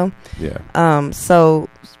you, Yeah. So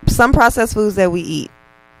some processed foods that we eat.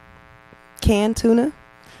 Canned tuna.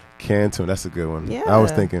 Canned tuna, that's a good one. Yeah. I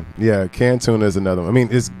was thinking. Yeah, canned tuna is another one. I mean,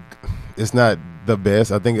 it's not the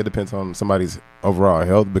best. I think it depends on somebody's overall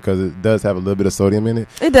health because it does have a little bit of sodium in it.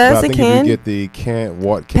 It does. But I think if you get the canned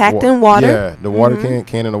packed in water. Yeah, the water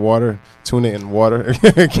can in the water, tuna in water,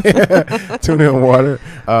 tuna in water.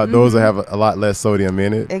 Those will have a lot less sodium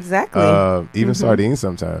in it. Exactly. Even sardines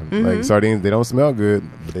sometimes. Like sardines, they don't smell good,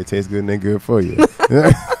 but they taste good and they're good for you.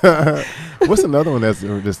 What's another one that's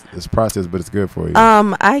just it's processed, but it's good for you?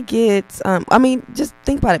 I get. I mean, just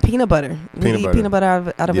think about it. Peanut butter. We eat peanut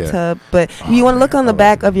butter out of a tub, but you want to look on the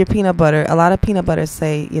back of your peanut butter. A lot of peanut butter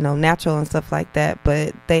say natural and stuff like that,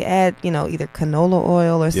 but they add either canola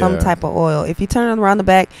oil or some type of oil. If you turn it around the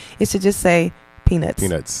back, it should just say peanuts.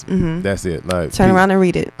 Peanuts. That's it. Like turn around and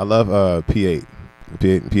read it. I love P8.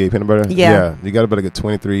 P8 peanut butter. Yeah. You got about to get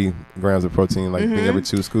 23 grams of protein, like every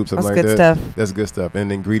 2 scoops, something That's like good that. stuff. That's good stuff. And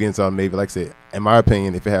the ingredients are maybe, like I said, in my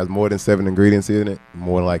opinion, if it has more than 7 ingredients in it,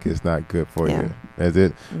 more like it's not good for you. That's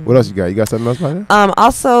it. What else you got? You got something else, Maya?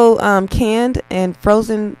 Also, canned and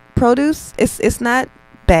frozen produce. It's not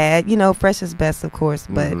bad. Fresh is best, of course.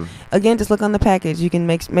 But again, just look on the package. You can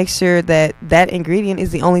make sure that ingredient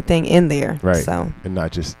is the only thing in there. Right. So and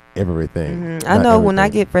not just everything. I know when I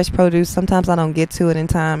get fresh produce, sometimes I don't get to it in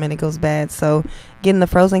time and it goes bad. So getting the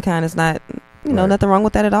frozen kind is not, nothing wrong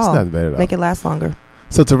with that at all. It's not bad at all. Make it last longer.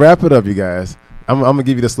 So to wrap it up, you guys, I'm gonna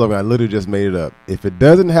give you the slogan. I literally just made it up. If it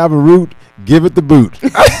doesn't have a root, give it the boot.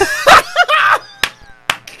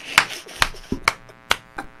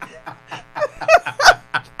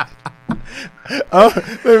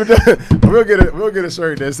 We'll get a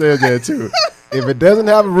shirt that says that too. If it doesn't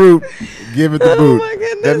have a root, give it the boot. My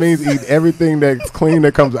goodness. That means eat everything that's clean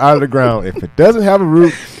that comes out of the ground. If it doesn't have a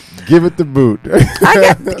root, give it the boot.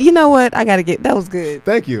 You know what? I gotta get that was good.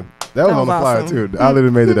 Thank you. That was on the fly awesome. too. I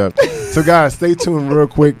literally made it up. So guys, stay tuned real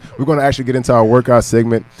quick. We're going to actually get into our workout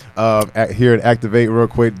segment here at Activate real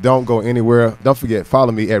quick. Don't go anywhere. Don't forget,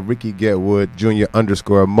 follow me at Ricky Getwood Jr.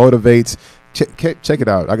 _motivates. Check it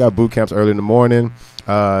out. I got boot camps early in the morning.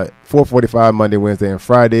 4:45 Monday, Wednesday, and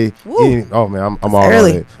Friday. Oh man, I'm all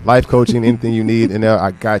early. on it. Life coaching, anything you need, and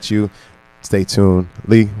I got you. Stay tuned.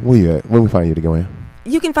 Lee, where you at? Where we find you to go in?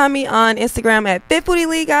 You can find me on Instagram at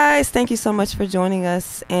FitFoodieLee, guys. Thank you so much for joining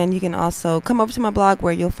us. And you can also come over to my blog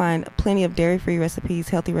where you'll find plenty of dairy-free recipes,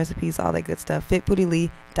 healthy recipes, all that good stuff.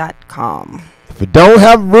 FitFoodieLee.com. If it don't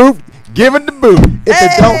have a root, give it the boot. If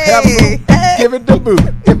it don't have a root, give it the boot.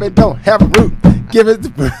 If it don't have a root, give it the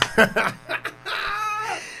boot.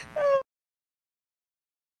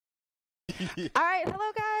 All right,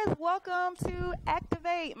 hello guys, welcome to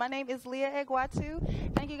Activate. My name is Leah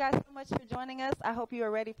Egwatu. Thank you guys so much for joining us. I hope you are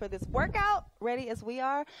ready for this workout, ready as we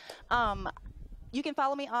are. You can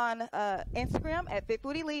follow me on Instagram at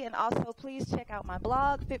FitFoodieLee, and also please check out my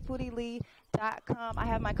blog, FitFoodieLee.com. I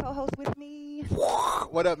have my co-host with me.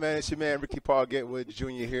 What up, man? It's your man, Ricky Paul Getwood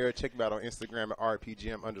Jr. here. Check me out on Instagram at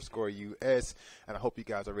RPGM_US. And I hope you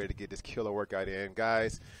guys are ready to get this killer workout in.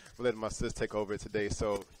 Guys, we're letting my sis take over today,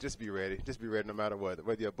 so just be ready. Just be ready no matter what.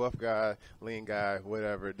 Whether you're a buff guy, lean guy,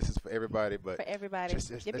 whatever. This is for everybody. But for everybody. Let's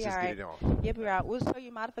just Get it on. You'll be all right. We'll show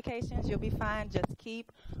you modifications. You'll be fine. Just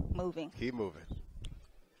keep moving. Keep moving.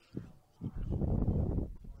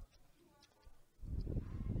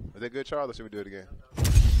 Is that good, Charles, or should we do it again?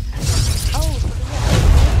 Oh,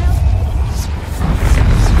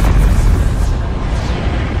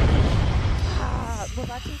 so was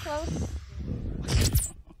I too close?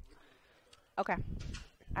 Okay.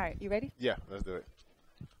 All right, you ready? Yeah, let's do it.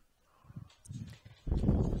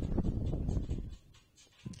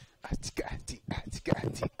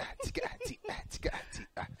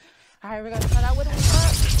 All right, we're going to start out with a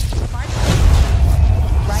warm-up. March.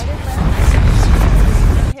 Right and left.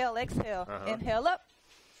 Inhale, exhale. Inhale up.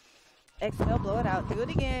 Exhale, blow it out. Do it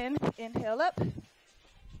again. Inhale up.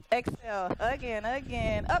 Exhale. Again.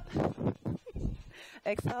 Up.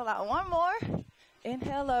 Exhale out. One more.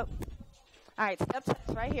 Inhale up. All right, step touch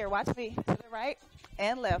right here. Watch me. To the right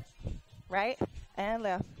and left. Right and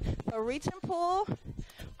left. So reach and pull.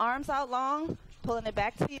 Arms out long. Pulling it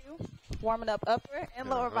back to you. Warming up upper and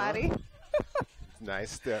lower body.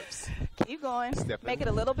 Nice steps. Keep going. Stepping. Make it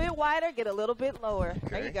a little bit wider. Get a little bit lower. Okay.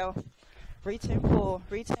 There you go. Reach and pull.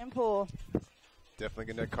 Reach and pull. Definitely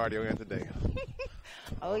getting that cardio in today.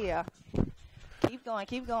 Oh, yeah. Keep going.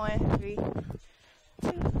 Keep going. 3, 2.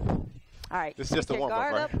 All right. This is just a Keep your warm-up,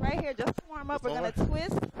 guard right? up right here. Just to warm up. Just We're going warm to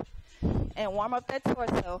twist and warm up that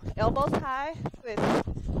torso. Elbows high. Twist.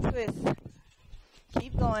 Twist.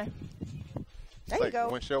 Keep going. There It's you go.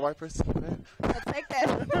 windshield wipers. So take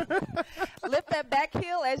that. Lift that back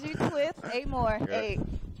heel as you twist. 8 more. Good. 8.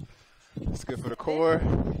 It's good for the core.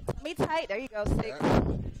 Tummy tight. There you go. 6.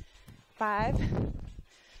 5.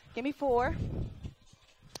 Give me 4.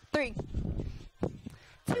 3.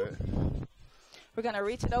 Good. We're going to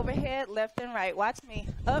reach it overhead, left and right. Watch me.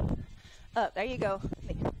 Up, up. There you go.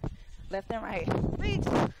 Left and right. Reach.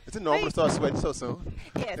 Is it normal to Reach. start sweating so soon?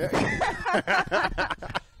 Yes.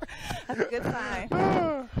 That's a good sign.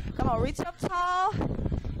 Come on, reach up tall.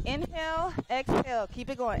 Inhale, exhale. Keep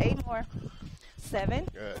it going. 8 more. 7.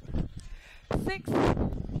 Good. 6.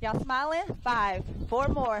 Y'all smiling? 5. 4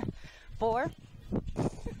 more. 4.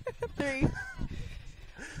 3.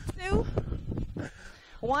 2.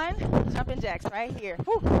 1. Jumping jacks right here.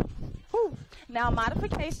 Woo. Woo. Now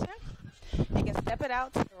modification. You can step it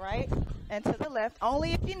out to the right and to the left.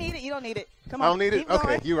 Only if you need it. You don't need it. Come on. I don't need it? keep Okay,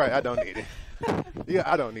 going. you're right. I don't need it. Yeah,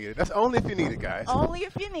 I don't need it. That's only if you need it, guys. Only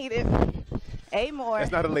if you need it. 8 more.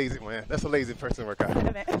 That's not a lazy one. That's a lazy person workout.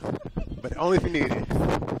 7. But only if you need it.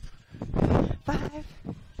 5.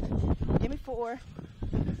 Give me 4.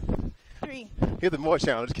 3. Here's the more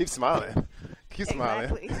challenge. Keep smiling. Keep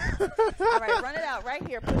smiling. Exactly. All right, run it out right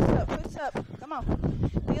here. Push up, push up. Come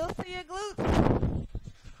on. Heels to your glutes.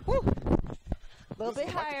 Woo. A little bit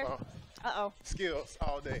higher. Uh-oh. Skills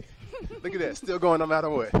all day. Look at that. Still going no matter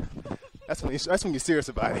what. That's when you're serious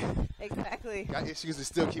about it. Exactly. Got issues and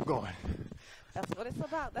still keep going. That's what it's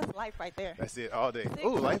about. That's life right there. That's it all day. 6.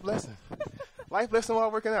 Ooh, life lesson. Life lesson while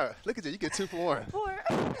working out. Look at you. You get 2 for 1. 4.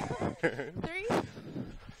 3.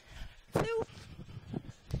 2.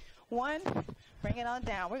 1. Bring it on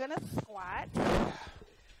down. We're going to squat.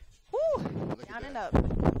 Woo. Down and up.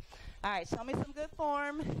 All right, show me some good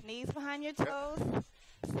form. Knees behind your toes.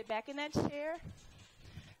 Sit back in that chair.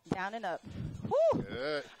 Down and up. Woo.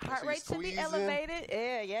 Good. Heart So rate should be squeezing. elevated.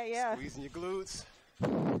 Yeah, yeah, yeah. Squeezing your glutes.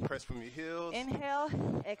 Press from your heels. Inhale,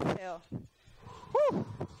 exhale. Woo.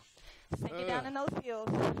 Sink it down in those heels.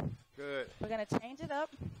 Good. We're going to change it up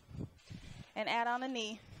and add on a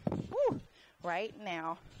knee. Woo. Right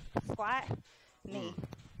now. Squat, knee.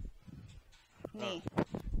 Knee.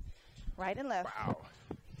 Right and left. Wow.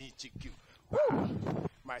 EGQ. Wow.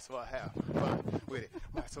 Might as well have fun with it.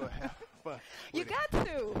 Might as well have fun. You with got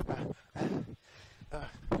to.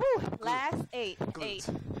 Woo. Last 8. 8. Glutes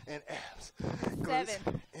and abs. 7. Glutes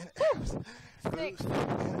and abs. 6.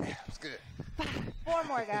 Glutes and abs. Good. 4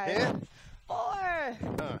 more, guys. Yeah.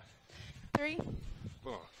 4. 3.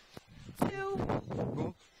 Boom. 2.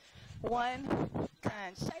 Boom. 1. Done.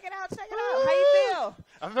 Check it out. Check it out. How you feel?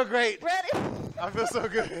 I feel great. Ready? I feel so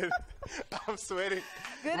good. I'm sweating.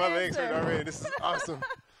 Good My legs answer. hurt already. This is awesome.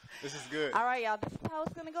 This is good. All right, y'all. This is how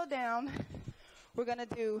it's going to go down. We're going to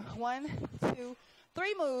do 1, 2,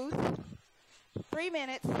 3 moves, 3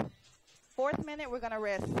 minutes. 4th minute, we're going to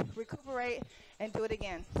rest, recuperate, and do it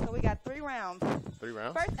again. So we got 3 rounds. 3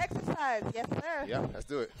 rounds? First exercise. Yes, sir. Yeah, let's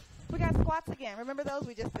do it. We got squats again. Remember those?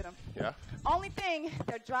 We just did them. Yeah. Only thing,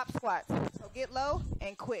 they're drop squats. So get low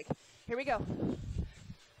and quick. Here we go.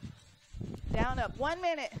 Down, up. 1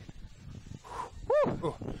 minute. Woo.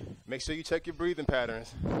 Ooh. Make sure you check your breathing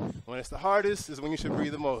patterns. When it's the hardest is when you should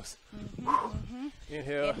breathe the most.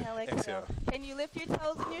 Inhale, Inhale, exhale. Can you lift your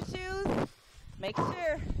toes in your shoes? Make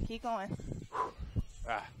sure. Keep going.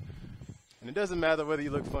 Ah. And it doesn't matter whether you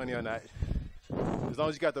look funny or not, as long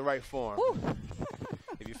as you got the right form. Woo.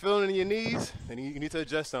 If you're feeling it in your knees, then you need to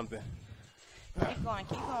adjust something. Keep going.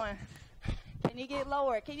 Keep going. Can you get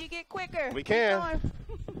lower? Can you get quicker? We Keep can.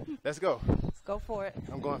 going. Let's go. Go for it.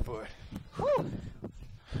 I'm going for it. Woo.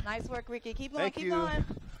 Nice work, Ricky. Keep going. Thank Keep you. going.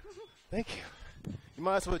 Thank you. You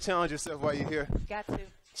might as well challenge yourself while you're here. Got to.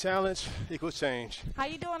 Challenge equals change. How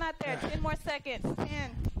you doing out there? 10 more seconds.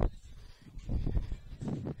 10.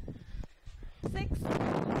 6.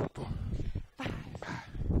 5.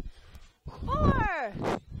 4.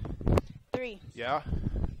 3. Yeah?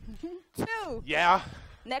 2. Yeah?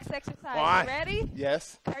 Next exercise. Why? You ready?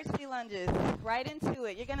 Yes? Curtsy lunges. Right into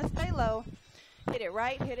it. You're going to stay low. Hit it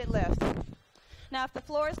right, hit it left. Now, if the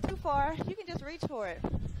floor is too far, you can just reach for it.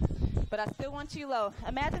 But I still want you low.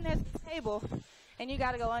 Imagine there's a table, and you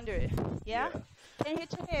got to go under it. Yeah? Can't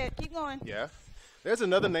hit your head. Keep going. Yeah. There's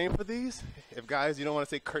another name for these. If guys, you don't want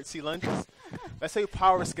to say curtsy lunges, let's say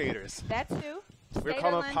power skaters. That too. We're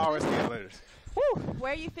calling them power skater lunges. Woo!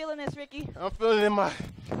 Where are you feeling this, Ricky? I'm feeling it in my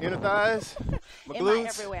inner thighs, my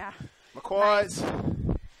glutes, everywhere. my quads. Nice.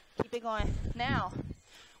 Keep it going. Now,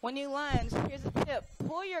 when you lunge, here's a tip.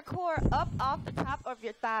 Pull your core up off the top of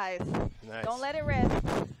your thighs. Nice. Don't let it rest.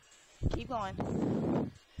 Keep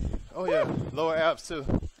going. Oh, yeah. Lower abs, too.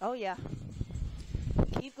 Oh, yeah.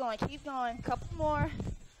 Keep going. Keep going. Couple more.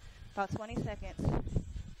 About 20 seconds.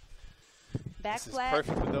 Back This flat. is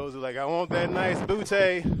perfect for those who are like, I want that nice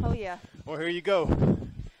booty. Oh, yeah. Well, here you go.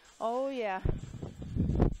 Oh, yeah.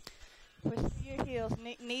 Push through your heels.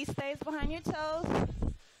 Knee stays behind your toes.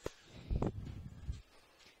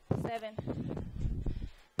 7,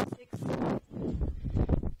 6,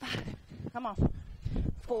 5. Come on.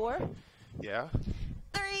 4. Yeah.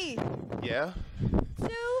 3. Yeah. 2.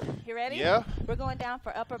 You ready? Yeah. We're going down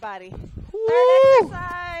for upper body. Woo! Third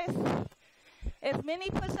exercise. As many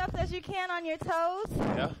push-ups as you can on your toes.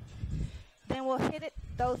 Yeah. Then we'll hit it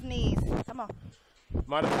those knees. Come on.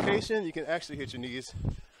 Modification, you can actually hit your knees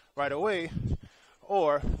right away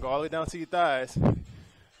or go all the way down to your thighs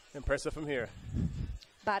and press up from here.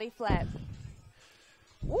 Body flat.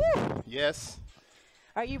 Woo! Yes.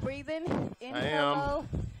 Are you breathing? Inhale. I am. Low.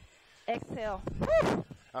 Exhale. Woo!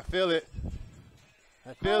 I feel it.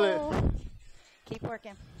 I feel it. Keep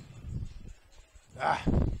working. Ah.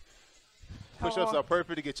 Push-ups are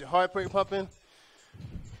perfect to get your heart rate pumping.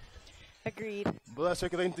 Agreed. Blood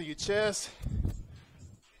circulating through your chest.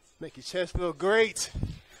 Make your chest feel great.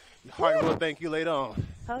 Your heart will thank you later on.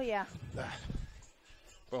 Oh, yeah.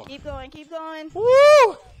 Boom. Keep going. Keep going. Woo!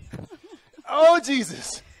 Oh,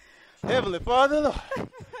 Jesus. Heavenly Father, Lord.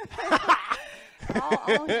 All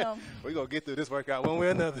on him. We're going to get through this workout one way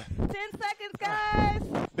or another. 10 seconds, guys.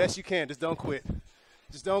 Best you can. Just don't quit.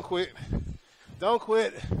 Just don't quit. Don't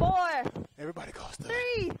quit. 4. Everybody goes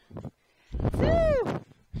through. 3. 2.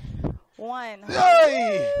 1.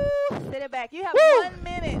 Hey! Sit it back. You have 1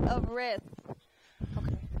 minute of rest.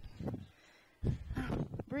 Okay.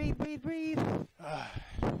 Breathe, breathe, breathe.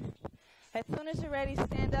 As soon as you're ready,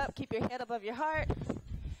 stand up. Keep your head above your heart.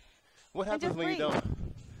 What happens just when you breathe. don't?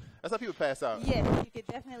 That's how people pass out. Yes, you could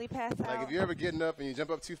definitely pass out. Like if you're ever getting up and you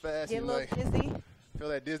jump up too fast, Get a you little like dizzy. feel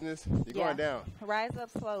that dizziness, you're going down. Rise up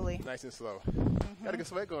slowly. Nice and slow. Got a good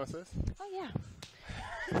sweat going, sis. Oh, yeah.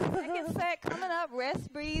 Second set coming up.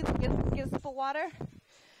 Rest, breathe, get a sip of water.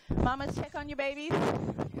 Mamas, check on your babies.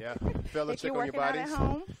 Yeah. Fellas, If check you're on your working out bodies. at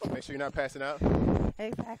home. Make sure you're not passing out.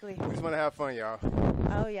 Exactly. We just want to have fun, y'all.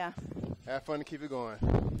 Oh, yeah. Have fun and keep it going.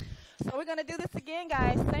 So we're going to do this again,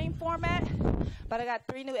 guys. Same format, but I got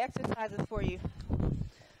 3 new exercises for you.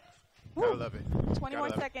 Gotta love it. 20 Gotta more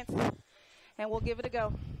love it. seconds, and we'll give it a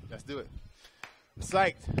go. Let's do it.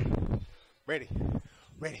 Psyched. Ready.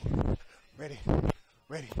 Ready. Ready.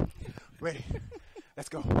 Ready. Ready. Let's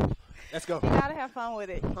go. Let's go. You got to have fun with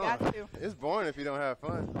it. You got to. It's boring if you don't have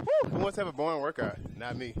fun. Who wants to have a boring workout?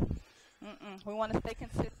 Not me. We want to stay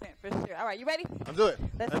consistent for sure. All right, you ready? I'm doing it.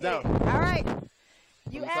 Let's I'm get down. it. All right.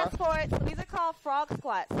 You On the asked top? for it. So these are called frog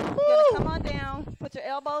squats. You're going to come on down, put your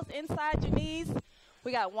elbows inside your knees.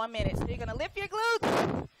 We got 1 minute. So you're going to lift your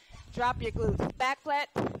glutes, drop your glutes. Back flat,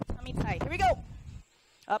 tummy tight. Here we go.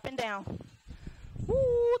 Up and down. Woo.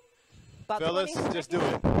 About Fellas, 20 just do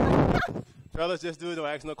it. Fellas, just do it. Don't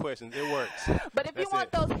ask no questions. It works. But if you That's want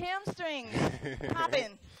it. those hamstrings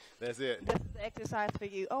popping, That's it. this is the exercise for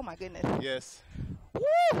you. Oh, my goodness. Yes.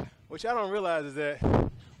 Woo. What y'all don't realize is that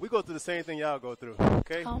we go through the same thing y'all go through,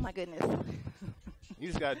 okay? Oh, my goodness. You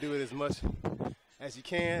just got to do it as much as you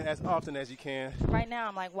can, as often as you can. Right now,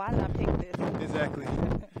 I'm like, why did I pick this? Exactly.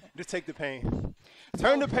 Just take the pain.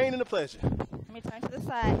 Turn the pain into pleasure. Let me turn to the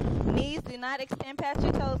side. Knees do not extend past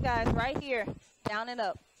your toes, guys. Right here. Down and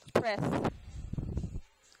up. Press.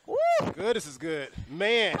 Woo! Good, this is good.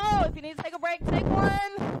 Man. Oh, if you need to take a break, take one.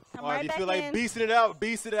 Come Or right if you back feel like in. beasting it out,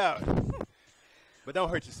 beast it out. But don't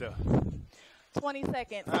hurt yourself. 20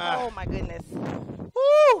 seconds. Ah. Oh, my goodness.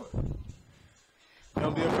 Woo!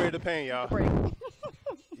 Don't be afraid of the pain, y'all. Break.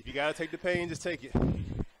 If you got to take the pain, just take it.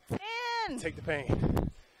 10. Take the pain.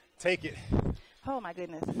 Take it. Oh, my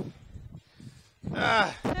goodness. 2, 1.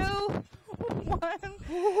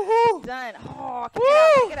 Done. Oh,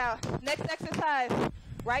 kick it out. Next exercise.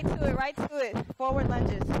 Right to it. Forward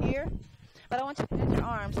lunges. Here. But I want you to add your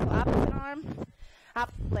arms. So opposite arm,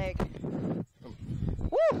 opposite leg.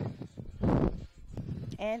 Woo!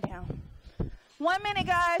 And down. 1 minute,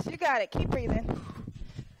 guys. You got it. Keep breathing.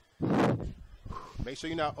 Make sure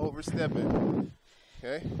you're not overstepping.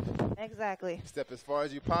 Okay? Exactly. Step as far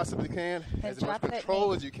as you possibly can, And as much drop that control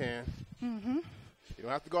knee. as you can. Mm-hmm. You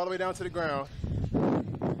don't have to go all the way down to the ground.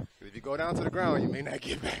 If you go down to the ground, you may not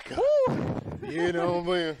get back up. Woo! You know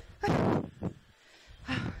what I'm saying?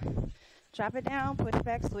 Drop it down, push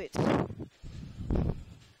back, switch.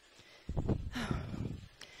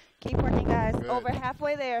 Keep working, guys. Good. Over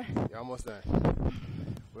halfway there. You're almost done.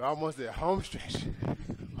 We're almost there. Home stretch.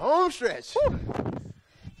 Home stretch. Woo.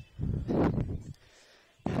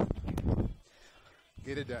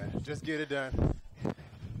 Get it done. Just get it done.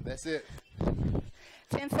 That's it.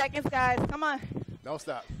 10 seconds, guys. Come on. Don't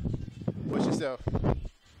stop. Push yourself.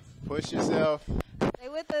 Push yourself. Stay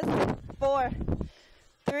with us. 4,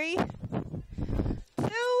 3, 2.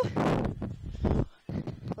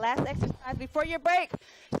 Last exercise before your break.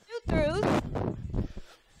 Shoot throughs.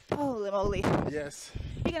 Holy moly. Yes.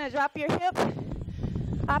 You're going to drop your hip.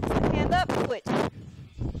 Opposite hand up. Switch.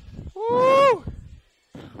 Woo!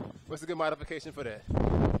 What's a good modification for that?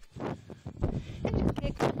 And just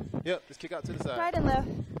kick Yep, just kick out to the side. right and left.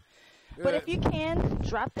 Good. But if you can,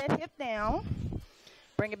 drop that hip down.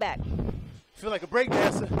 Bring it back. Feel like a break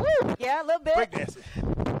dancer. Woo! Yeah, a little bit. Break dancing.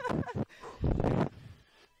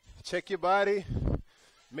 Check your body.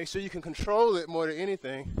 Make sure you can control it more than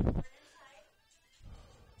anything.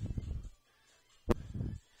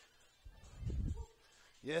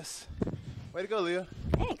 Yes. Way to go, Leah.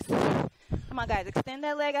 Thanks. Come on, guys. Extend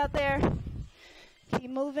that leg out there.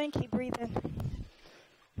 Keep moving. Keep breathing.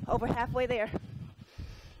 Over halfway there.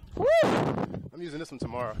 Woo! I'm using this one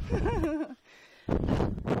tomorrow.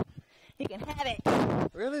 You can have it.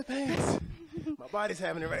 Really? Thanks. My body's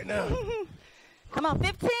having it right now. Come on,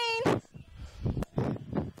 15.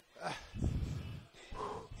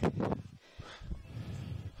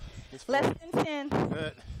 Less than 10.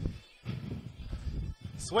 Good.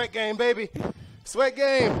 Sweat game, baby. Sweat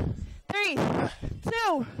game. 3, 2,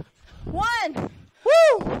 1.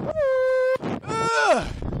 Woo!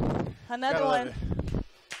 Another Gotta love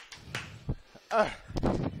one.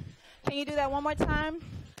 Can you do that one more time?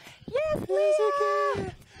 Yes,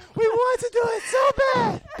 Lisa. We want to do it so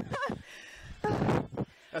bad.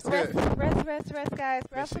 That's Rest, good. rest, guys.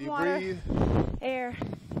 Grab Make sure some you water, breathe. air.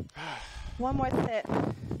 One more set.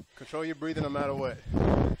 Control your breathing no matter what.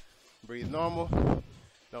 Breathe normal.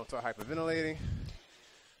 Don't start hyperventilating.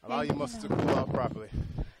 Allow your muscles to cool out properly.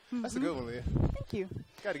 That's a good one, Leah. Thank you.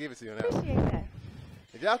 Got to give it to you on that one. Appreciate that.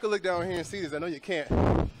 If y'all could look down here and see this, I know you can't.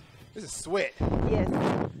 This is sweat. Yes.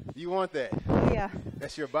 You want that. Yeah.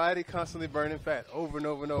 That's your body constantly burning fat over and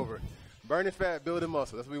over and over. Burning fat, building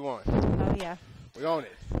muscle. That's what we want. Oh, yeah. We own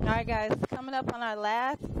it. All right, guys. Coming up on our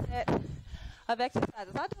last set of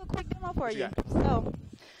exercises. I'll do a quick demo for you. So,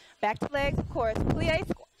 back to legs, of course. Plie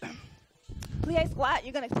squat. Plie squat.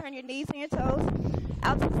 You're going to turn your knees and your toes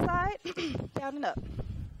out to the side, down and up.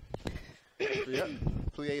 Yep.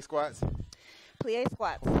 Plie squats. Plie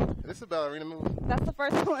squats. Is this a ballerina move? That's the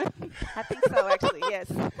first one. I think so, actually, yes.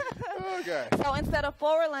 Oh, God. So instead of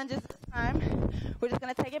forward lunges this time, we're just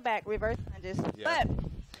going to take it back, reverse lunges. Yeah. But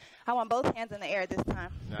I want both hands in the air this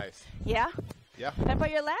time. Nice. Yeah? Yeah. And for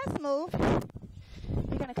your last move,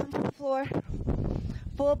 you're going to come to the floor,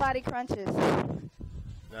 full body crunches,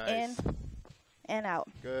 Nice. in and out.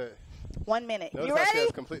 Good. 1 minute. Notice You how she ready?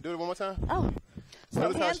 has complete. Do it one more time. Oh. So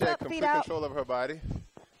Notice how hands she had up, feet complete out. control over her body.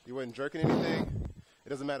 You wasn't jerking anything. It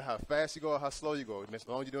doesn't matter how fast you go or how slow you go. As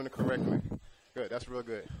long as you're doing it correctly. Good. That's real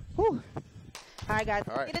good. Whew. All right, guys.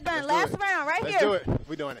 All right. Get it done. Let's do Last round right Let's here. do it.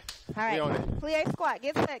 We're doing it. All right. We own it. Plie squat.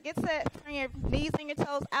 Get set. Get set. Turn your knees and your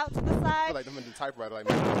toes out to the I side. feel like I'm in the typewriter like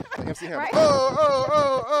MC Hammer. Right.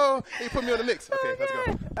 Oh. Hey, put me on the mix. Okay, let's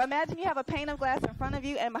go. Imagine you have a pane of glass in front of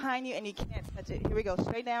you and behind you, and you can't touch it. Here we go.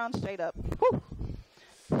 Straight down, straight up.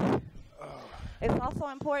 Whew. It's also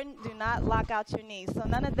important, do not lock out your knees. So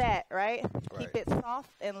none of that, right? Keep it soft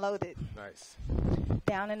and loaded. Nice.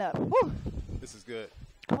 Down and up. Whew. This is good.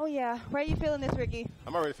 Oh, yeah. Where are you feeling this, Ricky?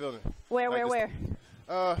 I'm already feeling it. Where?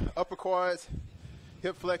 Upper quads,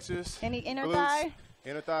 hip flexors. Any inner glutes. thigh?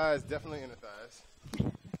 Inner thighs, definitely inner thighs.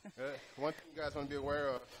 One thing you guys want to be aware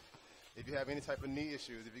of, if you have any type of knee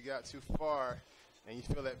issues, if you got too far and you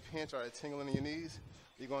feel that pinch or that tingling in your knees,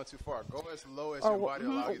 you're going too far. Go as low as your body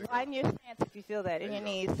allows you to go. Widen your stance if you feel that in your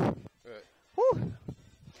knees. Good. Whew.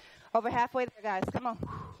 Over halfway there, guys. Come on.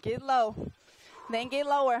 Get low. Then get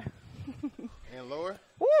lower. And lower.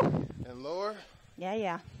 Woo. And lower.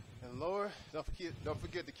 Yeah. And lower. Don't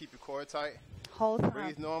forget to keep your core tight. Whole time.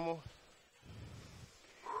 Breathe normal.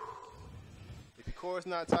 If your core is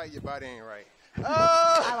not tight, your body ain't right. Oh!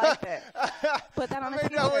 I like that. Put that on I a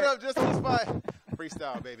made that one t-shirt. up just on the spot.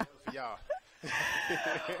 Freestyle, baby. For y'all.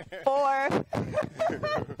 4,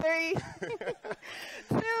 3,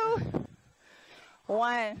 2,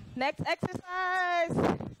 1. Next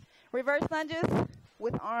exercise. Reverse lunges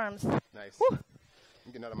with arms. Nice. Woo.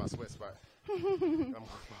 I'm getting out of my sweat spot.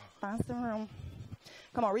 Find some room.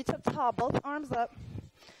 Come on, reach up tall, both arms up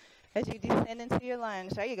as you descend into your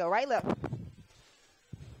lunge. There you go, right left.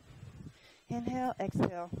 Inhale,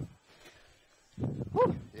 exhale.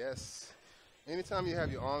 Woo. Yes. Anytime you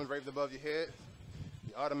have your arms raised above your head,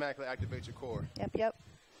 you automatically activate your core. Yep.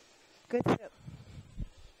 Good tip.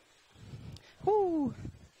 Woo.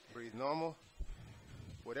 Breathe normal.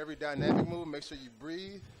 With every dynamic move, make sure you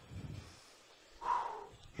breathe.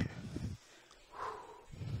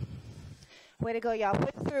 Way to go, y'all.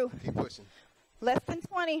 Push through. Keep pushing. Less than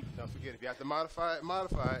 20. Don't forget, if you have to modify it,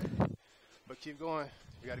 modify it. But keep going.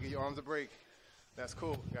 You got to give your arms a break. That's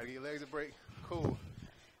cool. You got to give your legs a break. Cool.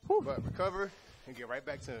 Whew. But recover and get right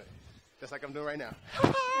back to it. Just like I'm doing right now.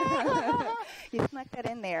 You snuck that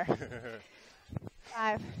in there.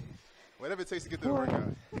 5. Whatever it takes to get through the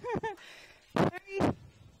workout. 3,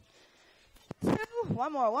 2,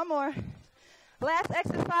 one more. Last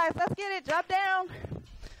exercise. Let's get it. Drop down.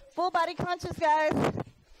 Full body crunches, guys.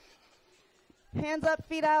 Hands up,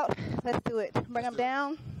 feet out. Let's do it. Bring them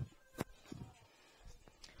down.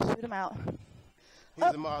 Shoot them out.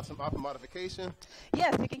 Here's some upper modification.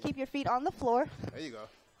 Yes, you can keep your feet on the floor. There you go.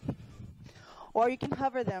 Or you can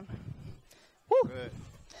hover them. Woo. Good.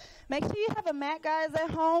 Make sure you have a mat, guys, at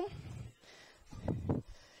home. You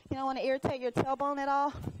don't want to irritate your tailbone at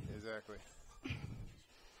all. Exactly.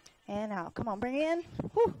 And out. Come on, bring it in.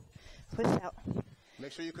 Woo. Push out.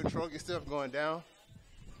 Make sure you control yourself going down.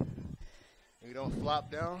 You don't flop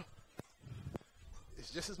down.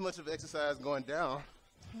 It's just as much of an exercise going down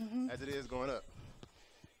as it is going up.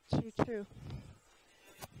 True.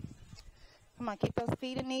 Come on, keep those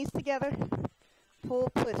feet and knees together. Pull,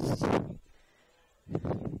 push.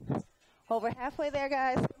 Over halfway there,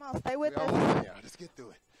 guys. Come on, stay with us. Yeah, just get through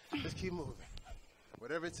it. Just keep moving.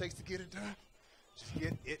 Whatever it takes to get it done, just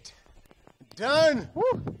get it done. Woo.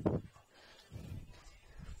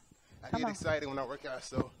 I get excited when I work out,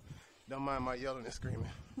 so don't mind my yelling and screaming.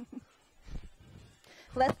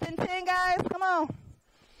 Less than 10, guys. Come on.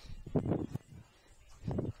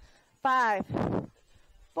 5,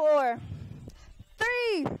 4,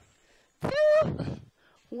 3, 2,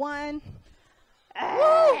 1.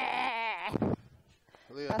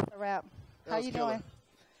 Leah, That's a wrap. How you doing?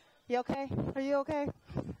 You okay? Are you okay?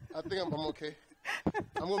 I think I'm okay.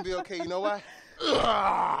 I'm going to be okay. You know why?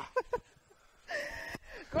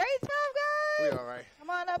 Great job, guys. We all right. Come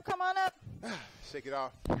on up. Shake it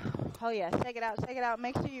off. Oh, yeah. Shake it out.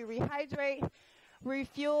 Make sure you rehydrate,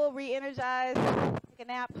 refuel, re-energize, take a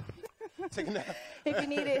nap. Take a nap. If you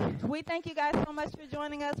need it. We thank you guys so much for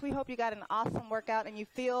joining us. We hope you got an awesome workout and you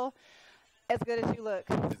feel as good as you look.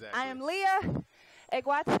 Exactly. I am Leah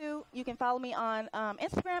Egwatu. You can follow me on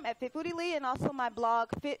Instagram at FitFoodieLea and also my blog,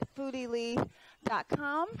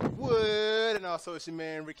 fitfoodielee.com. Wood. And also it's your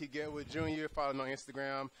man, Ricky Getwood Jr. Follow me on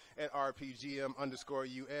Instagram at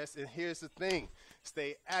RPGM_US. And here's the thing.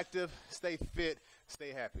 Stay active, stay fit,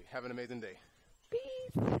 stay happy. Have an amazing day.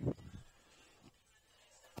 Peace.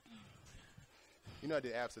 You know I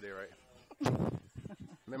did abs today, right?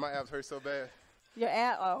 Man, my abs hurt so bad. Your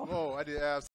ad. Oh, I did abs.